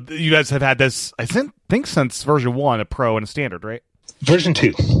 So you guys have had this, I think since version 1, a Pro and a Standard, right? Version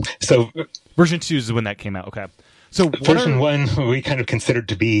 2. So version 2 is when that came out. Okay. So version 1, we kind of considered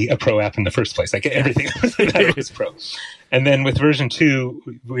to be a Pro app in the first place. Like everything was Pro. And then with version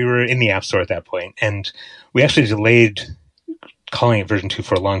 2, we were in the App Store at that point, and we actually delayed calling it version 2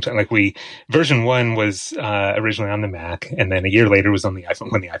 for a long time. Version 1 was originally on the Mac, and then a year later was on the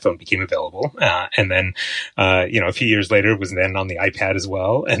iPhone when the iPhone became available. And then, a few years later was then on the iPad as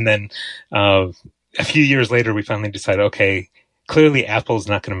well. And then a few years later, we finally decided, okay, clearly Apple's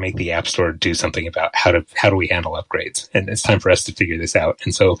not going to make the App Store do something about how do we handle upgrades, and it's time for us to figure this out.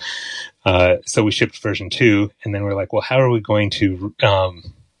 And so we shipped version 2, and then we're like, well, how are we going to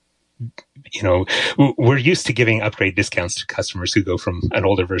we're used to giving upgrade discounts to customers who go from an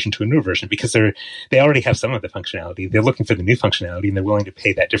older version to a new version, because they already have some of the functionality. They're looking for the new functionality, and they're willing to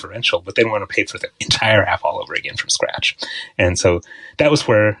pay that differential, but they don't want to pay for the entire app all over again from scratch. And so that was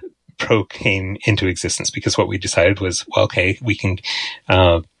where Pro came into existence, because what we decided was, well, okay, we can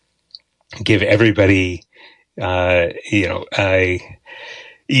give everybody, when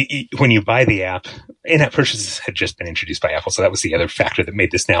you buy the app, in-app purchases had just been introduced by Apple, so that was the other factor that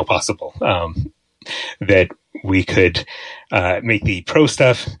made this now possible, that we could make the Pro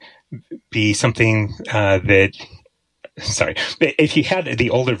stuff be something if you had the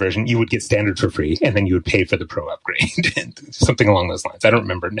older version, you would get Standard for free, and then you would pay for the Pro upgrade, something along those lines. I don't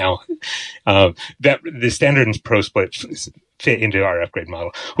remember now. That the Standard and Pro split fit into our upgrade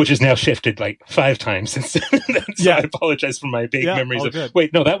model, which has now shifted like 5 times since then. So I apologize for my vague memories of, good.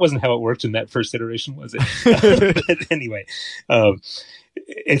 Wait, no, that wasn't how it worked in that first iteration, was it? But anyway,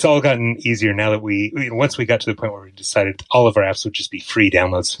 it's all gotten easier now that once we got to the point where we decided all of our apps would just be free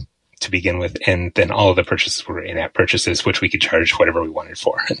downloads to begin with, and then all of the purchases were in-app purchases, which we could charge whatever we wanted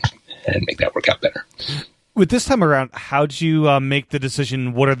for, and make that work out better. With this time around, how did you make the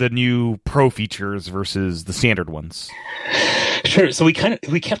decision? What are the new Pro features versus the standard ones? Sure. So we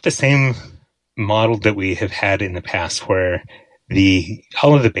kept the same model that we have had in the past, where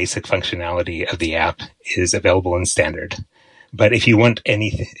all of the basic functionality of the app is available in standard. But if you want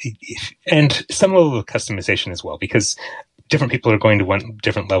anything, and some level of customization as well, because different people are going to want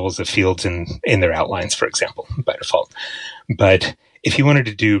different levels of fields in their outlines, for example, by default. But if you wanted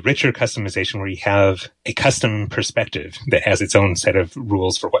to do richer customization, where you have a custom perspective that has its own set of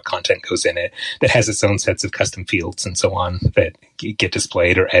rules for what content goes in it, that has its own sets of custom fields and so on that get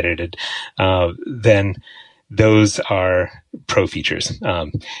displayed or edited, then those are Pro features.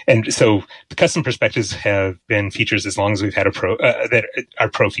 And so the custom perspectives have been features as long as we've had a Pro, that are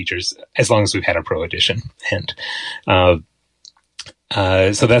Pro features as long as we've had a Pro edition. And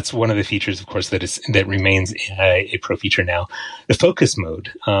so that's one of the features, of course, that remains a Pro feature now. The focus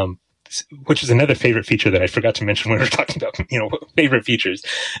mode, which is another favorite feature that I forgot to mention when we were talking about, favorite features.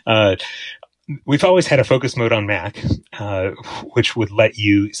 we've always had a focus mode on Mac, which would let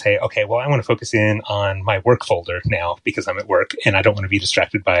you say, okay, well, I want to focus in on my work folder now because I'm at work and I don't want to be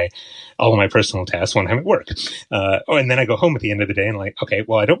distracted by all of my personal tasks when I'm at work. And then I go home at the end of the day and like, okay,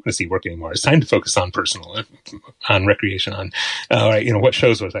 well, I don't want to see work anymore. It's time to focus on personal, on recreation, on, what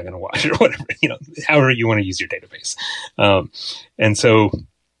shows was I going to watch or whatever, however you want to use your database. And so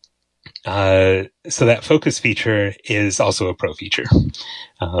that focus feature is also a pro feature.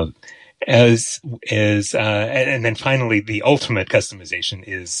 And then finally, the ultimate customization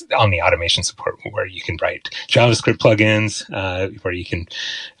is Omni automation support, where you can write JavaScript plugins, where you can,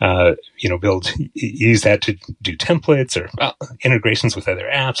 use that to do templates or integrations with other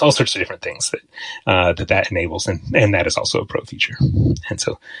apps, all sorts of different things that enables, and that is also a pro feature. And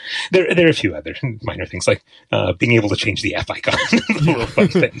so there are a few other minor things like being able to change the app icon, a little fun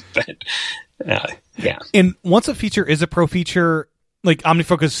thing, but yeah. And once a feature is a pro feature, like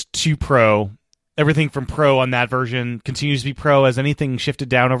OmniFocus 2 Pro, everything from Pro on that version continues to be Pro. Has anything shifted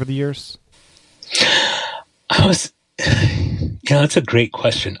down over the years? That's a great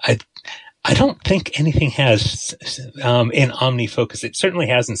question. I don't think anything has in OmniFocus. It certainly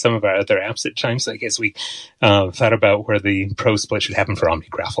has in some of our other apps at times. I guess we thought about where the Pro split should happen for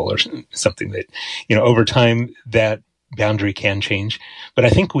OmniGraffle or something that, over time that boundary can change. But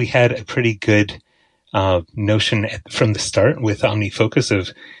I think we had a pretty good notion from the start with OmniFocus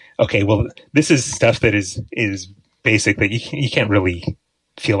of, okay, well, this is stuff that is basic that you can't really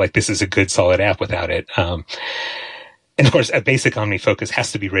feel like this is a good solid app without it. And of course, a basic OmniFocus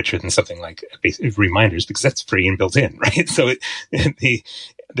has to be richer than something like reminders because that's free and built in, right? So the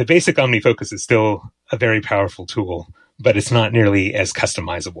basic OmniFocus is still a very powerful tool, but it's not nearly as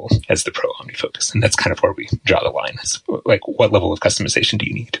customizable as the Pro OmniFocus. And that's kind of where we draw the line. It's like, what level of customization do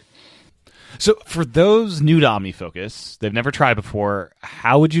you need? So for those new to OmniFocus, they've never tried before,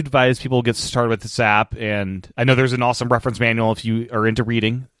 how would you advise people get started with this app? And I know there's an awesome reference manual if you are into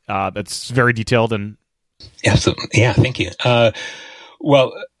reading. That's very detailed. And absolutely. Yeah, thank you.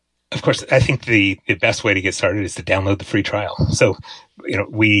 Well, of course, I think the best way to get started is to download the free trial. So,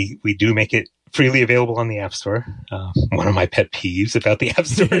 we do make it freely available on the App Store. One of my pet peeves about the App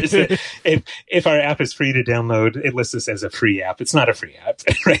Store is that if our app is free to download, it lists us as a free app. It's not a free app,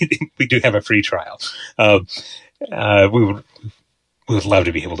 right? We do have a free trial. We would love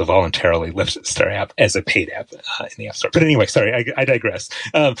to be able to voluntarily list our app as a paid app in the App Store. But anyway, sorry, I digress.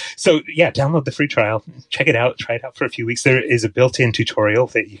 So yeah, download the free trial, check it out, try it out for a few weeks. There is a built-in tutorial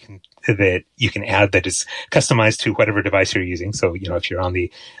that you can add that is customized to whatever device you're using. So, if you're on the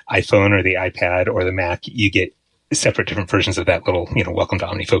iPhone or the iPad or the Mac, you get separate different versions of that little, welcome to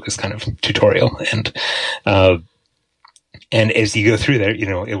OmniFocus kind of tutorial. And as you go through there,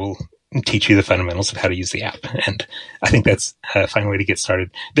 it will teach you the fundamentals of how to use the app. And I think that's a fine way to get started.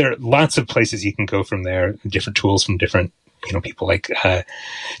 There are lots of places you can go from there, different tools from different, people like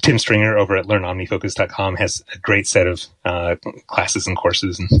Tim Stringer over at learnomnifocus.com has a great set of classes and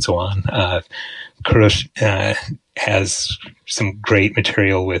courses and so on. Kurosh has some great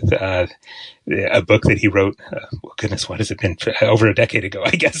material with a book that he wrote, goodness, what has it been? Over a decade ago,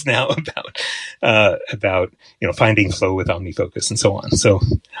 I guess now, about finding flow with OmniFocus and so on. So,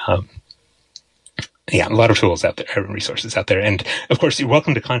 yeah, a lot of tools out there, resources out there. And of course, you're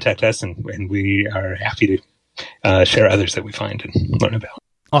welcome to contact us and we are happy to share others that we find and learn about.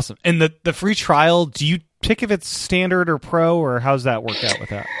 Awesome. And the free trial, do you pick if it's standard or pro, or how's that work out with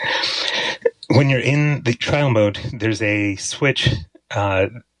that? When you're in the trial mode, there's a switch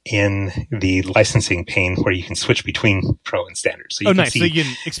in the licensing pane where you can switch between pro and standard. So you can nice. So you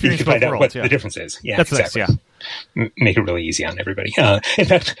can experience you can find out worlds, what the difference is. Yeah, that's exactly. Nice, yeah. Make it really easy on everybody. In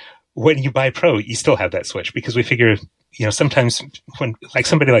fact, when you buy pro, you still have that switch because we figure, sometimes when, like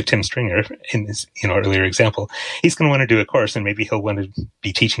somebody like Tim Stringer in this, earlier example, he's going to want to do a course and maybe he'll want to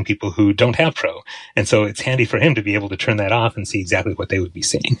be teaching people who don't have pro. And so it's handy for him to be able to turn that off and see exactly what they would be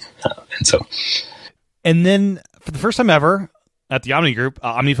seeing. And then for the first time ever at the Omni Group,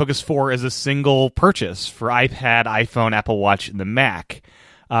 OmniFocus 4 is a single purchase for iPad, iPhone, Apple Watch, and the Mac.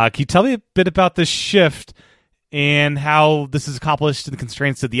 Can you tell me a bit about this shift and how this is accomplished in the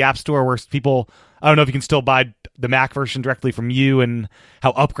constraints of the App Store, where people, I don't know if you can still buy the Mac version directly from you, and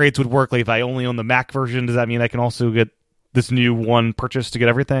how upgrades would work. Like if I only own the Mac version, does that mean I can also get this new one purchase to get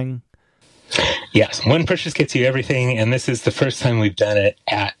everything? Yes, one purchase gets you everything, and this is the first time we've done it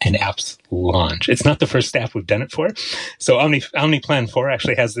at an app's launch. It's not the first app we've done it for. So OmniPlan 4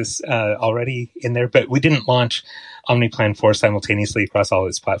 actually has this already in there, but we didn't launch OmniPlan 4 simultaneously across all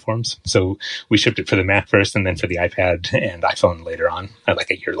its platforms. So we shipped it for the Mac first, and then for the iPad and iPhone later on,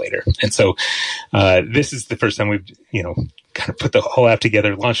 like a year later. And so this is the first time we've, kind of put the whole app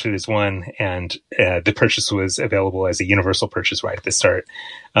together, launched it as one, and the purchase was available as a universal purchase right at the start.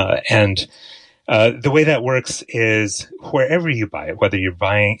 The way that works is wherever you buy it, whether you're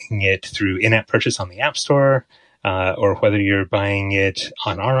buying it through in-app purchase on the App Store, or whether you're buying it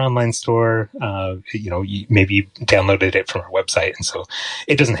on our online store, you maybe downloaded it from our website, and so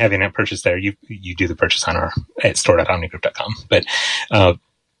it doesn't have in-app purchase there. You do the purchase on at store.omnigroup.com. But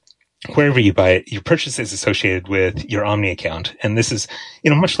wherever you buy it, your purchase is associated with your Omni account. And this is,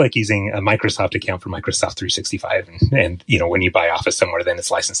 much like using a Microsoft account for Microsoft 365. And when you buy Office somewhere, then it's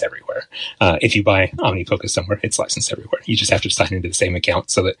licensed everywhere. If you buy OmniFocus somewhere, it's licensed everywhere. You just have to sign into the same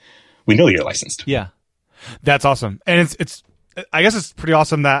account so that we know you're licensed. Yeah. That's awesome. And it's I guess it's pretty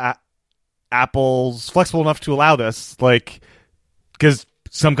awesome that Apple's flexible enough to allow this, because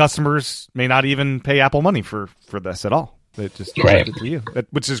some customers may not even pay Apple money for this at all. They just right. it to you,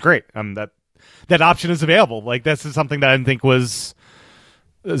 which is great. That option is available. This is something that I didn't think was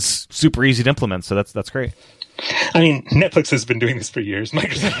super easy to implement. So that's great. I mean, Netflix has been doing this for years.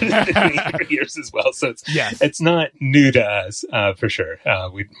 Microsoft has been doing it for years as well. So it's not new to us, for sure.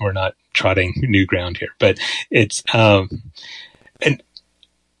 We're not trotting new ground here, but it's, and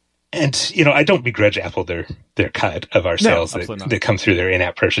I don't begrudge Apple their cut of our sales that come through their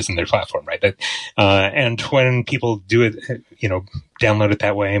in-app purchase and their platform, right? And when people do it, download it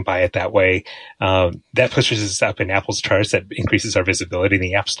that way and buy it that way, that pushes us up in Apple's charts. That increases our visibility in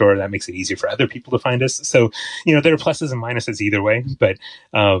the App Store. That makes it easier for other people to find us. So, there are pluses and minuses either way, but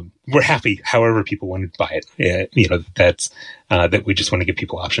we're happy however people want to buy it. That's that we just want to give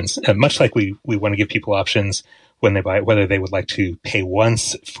people options. Much like we want to give people options when they buy it, whether they would like to pay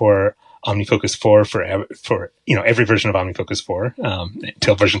once for OmniFocus 4 for every version of OmniFocus 4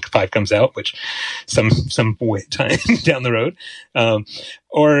 until version 5 comes out, which some wait time down the road,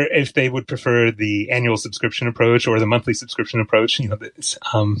 or if they would prefer the annual subscription approach or the monthly subscription approach.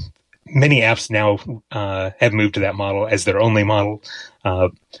 Many apps now have moved to that model as their only model.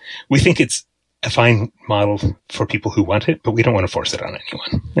 We think it's a fine model for people who want it, but we don't want to force it on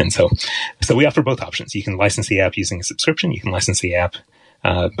anyone. And so we offer both options. You can license the app using a subscription. You can license the app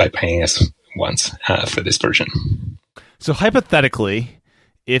by paying us once for this version. So hypothetically,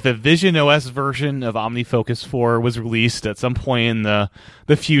 if a Vision OS version of OmniFocus 4 was released at some point in the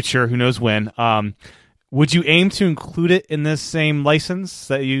future, who knows when, would you aim to include it in this same license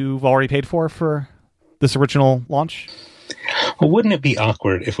that you've already paid for this original launch? Well, wouldn't it be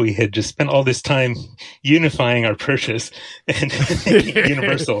awkward if we had just spent all this time unifying our purchase and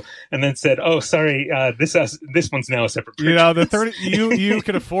universal, and then said, "Oh, sorry, this one's now a separate purchase." You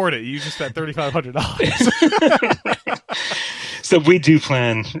can afford it. You just spent $3,500. So we do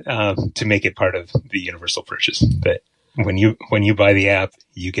plan to make it part of the universal purchase. That when you buy the app,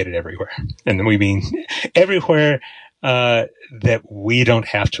 you get it everywhere, and then we mean everywhere that we don't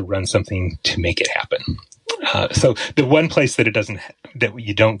have to run something to make it happen. So the one place that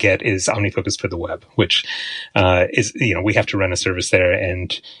you don't get is OmniFocus for the web, which is, we have to run a service there.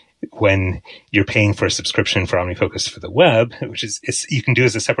 And when you're paying for a subscription for OmniFocus for the web, which is you can do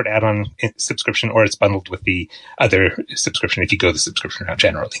as a separate add-on subscription, or it's bundled with the other subscription if you go the subscription route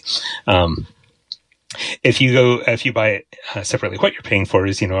generally. If you buy it separately, what you're paying for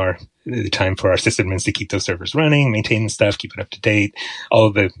is, the time for our sysadmins to keep those servers running, maintain the stuff, keep it up to date, all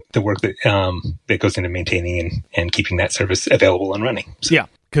of the work that goes into maintaining and keeping that service available and running. So. Yeah,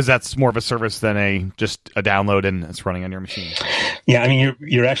 because that's more of a service than just a download and it's running on your machine. Yeah, I mean,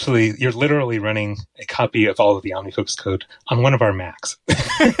 you're literally running a copy of all of the OmniFocus code on one of our Macs.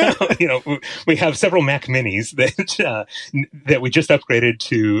 We have several Mac Minis that we just upgraded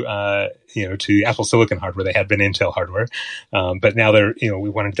to Apple Silicon hardware. They had been Intel hardware, but now we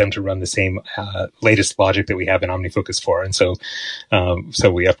wanted them to run the same latest logic that we have in OmniFocus 4, and so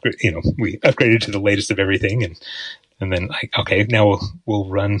we upgraded to the latest of everything, and then now we'll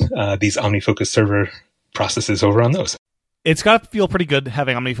run these OmniFocus server processes over on those. It's got to feel pretty good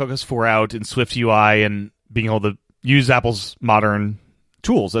having OmniFocus 4 out in Swift UI and being able to use Apple's modern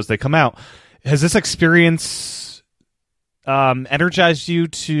tools as they come out. Has this experience energized you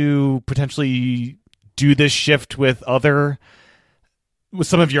to potentially do this shift with some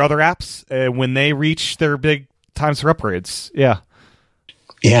of your other apps when they reach their big times for upgrades? Yeah.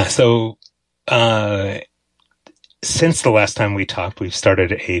 So since the last time we talked, we've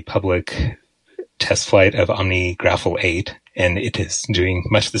started a public test flight of OmniGraffle 8, and it is doing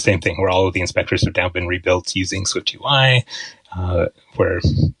much the same thing, where all of the inspectors have now been rebuilt using Swift UI. where,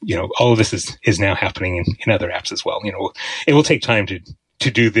 all of this is now happening in other apps as well. It will take time to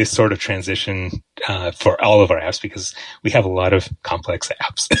do this sort of transition for all of our apps because we have a lot of complex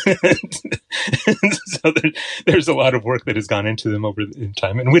apps. So there's a lot of work that has gone into them over in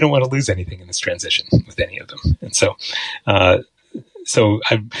time, and we don't want to lose anything in this transition with any of them. And so,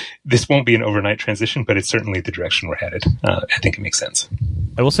 this won't be an overnight transition, but it's certainly the direction we're headed. I think it makes sense.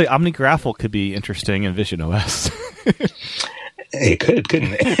 I will say OmniGraffle could be interesting in Vision OS. It could,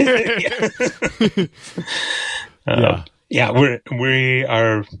 couldn't it? Yeah. Yeah, we're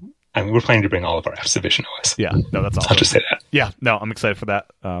planning to bring all of our apps to Vision OS. Yeah, no, that's awesome. I'll just say that. Yeah, no, I'm excited for that.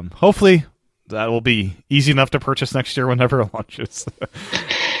 Hopefully, that will be easy enough to purchase next year whenever it launches.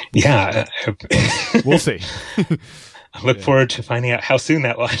 Yeah. We'll see. I look forward to finding out how soon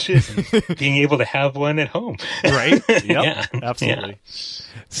that launches and being able to have one at home. Right? Yep, yeah, absolutely.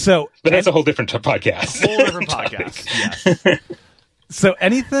 Yeah. But that's a whole different podcast. Whole different podcast, yes. So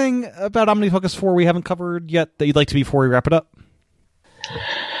anything about OmniFocus 4 we haven't covered yet that you'd like to before we wrap it up?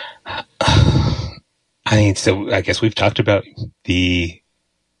 So I guess we've talked about the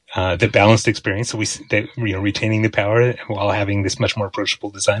balanced experience. So retaining the power while having this much more approachable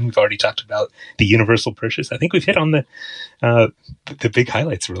design. We've already talked about the universal purchase. I think we've hit on the big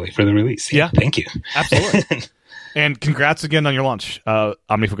highlights really for the release. Yeah. Thank you. Absolutely. And congrats again on your launch,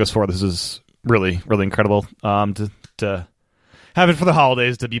 OmniFocus 4. This is really, really incredible to have it for the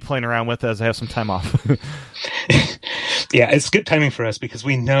holidays to be playing around with as I have some time off. Yeah, it's good timing for us because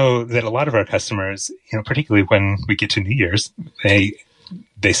we know that a lot of our customers, particularly when we get to New Year's, they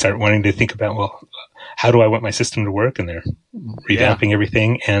start wanting to think about, well, how do I want my system to work? And they're revamping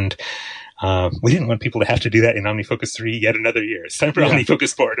everything. And we didn't want people to have to do that in OmniFocus 3 yet another year. It's time for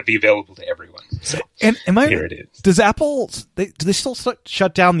OmniFocus 4 to be available to everyone. So here it is. Does Apple, do they still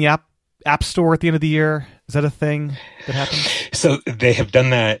shut down the App Store at the end of the year? Is that a thing that happens? So they have done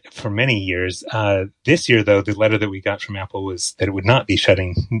that for many years. This year, though, the letter that we got from Apple was that it would not be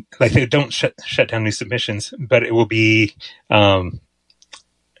shutting, like they don't shut down new submissions, but it will be, I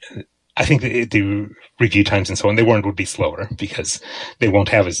think the review times and so on, they warned would be slower because they won't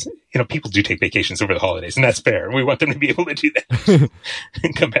have as, people do take vacations over the holidays, and that's fair. We want them to be able to do that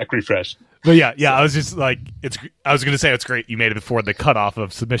and come back refreshed. But yeah, I was just like, I was going to say it's great you made it before the cutoff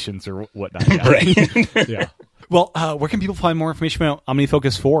of submissions or whatnot. Yeah. Right. Yeah. Well, where can people find more information about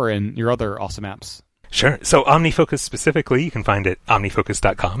OmniFocus 4 and your other awesome apps? Sure. So OmniFocus specifically, you can find it at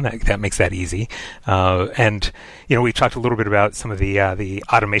omnifocus.com. That makes that easy. And, we talked a little bit about some of the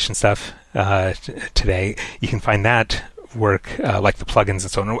automation stuff today. You can find that work like the plugins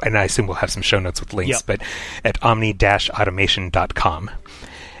and so on. And I assume we'll have some show notes with links, but at omni-automation.com.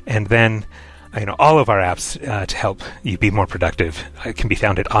 And then, all of our apps to help you be more productive can be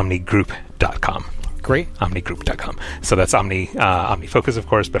found at omnigroup.com. Great. OmniGroup.com. So that's OmniFocus, of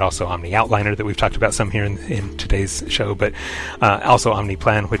course, but also Omni Outliner that we've talked about some here in today's show, but also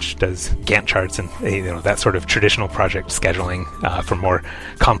OmniPlan, which does Gantt charts and that sort of traditional project scheduling for more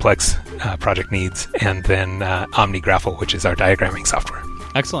complex project needs, and then OmniGraffle, which is our diagramming software.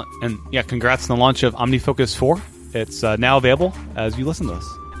 Excellent. And congrats on the launch of OmniFocus 4. It's now available as you listen to this.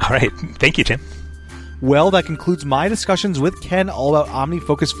 All right. Thank you, Tim. Well, that concludes my discussions with Ken all about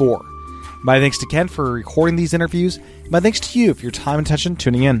OmniFocus 4. My thanks to Ken for recording these interviews. My thanks to you for your time and attention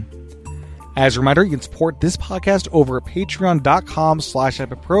tuning in. As a reminder, you can support this podcast over at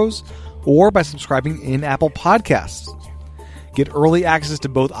patreon.com/iPadPros or by subscribing in Apple Podcasts. Get early access to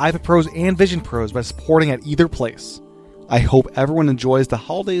both iPad Pros and Vision Pros by supporting at either place. I hope everyone enjoys the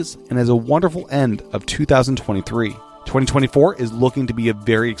holidays and has a wonderful end of 2023. 2024 is looking to be a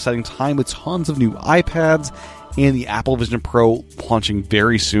very exciting time with tons of new iPads and the Apple Vision Pro launching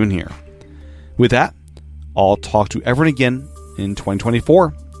very soon here. With that, I'll talk to everyone again in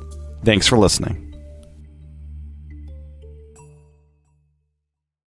 2024. Thanks for listening.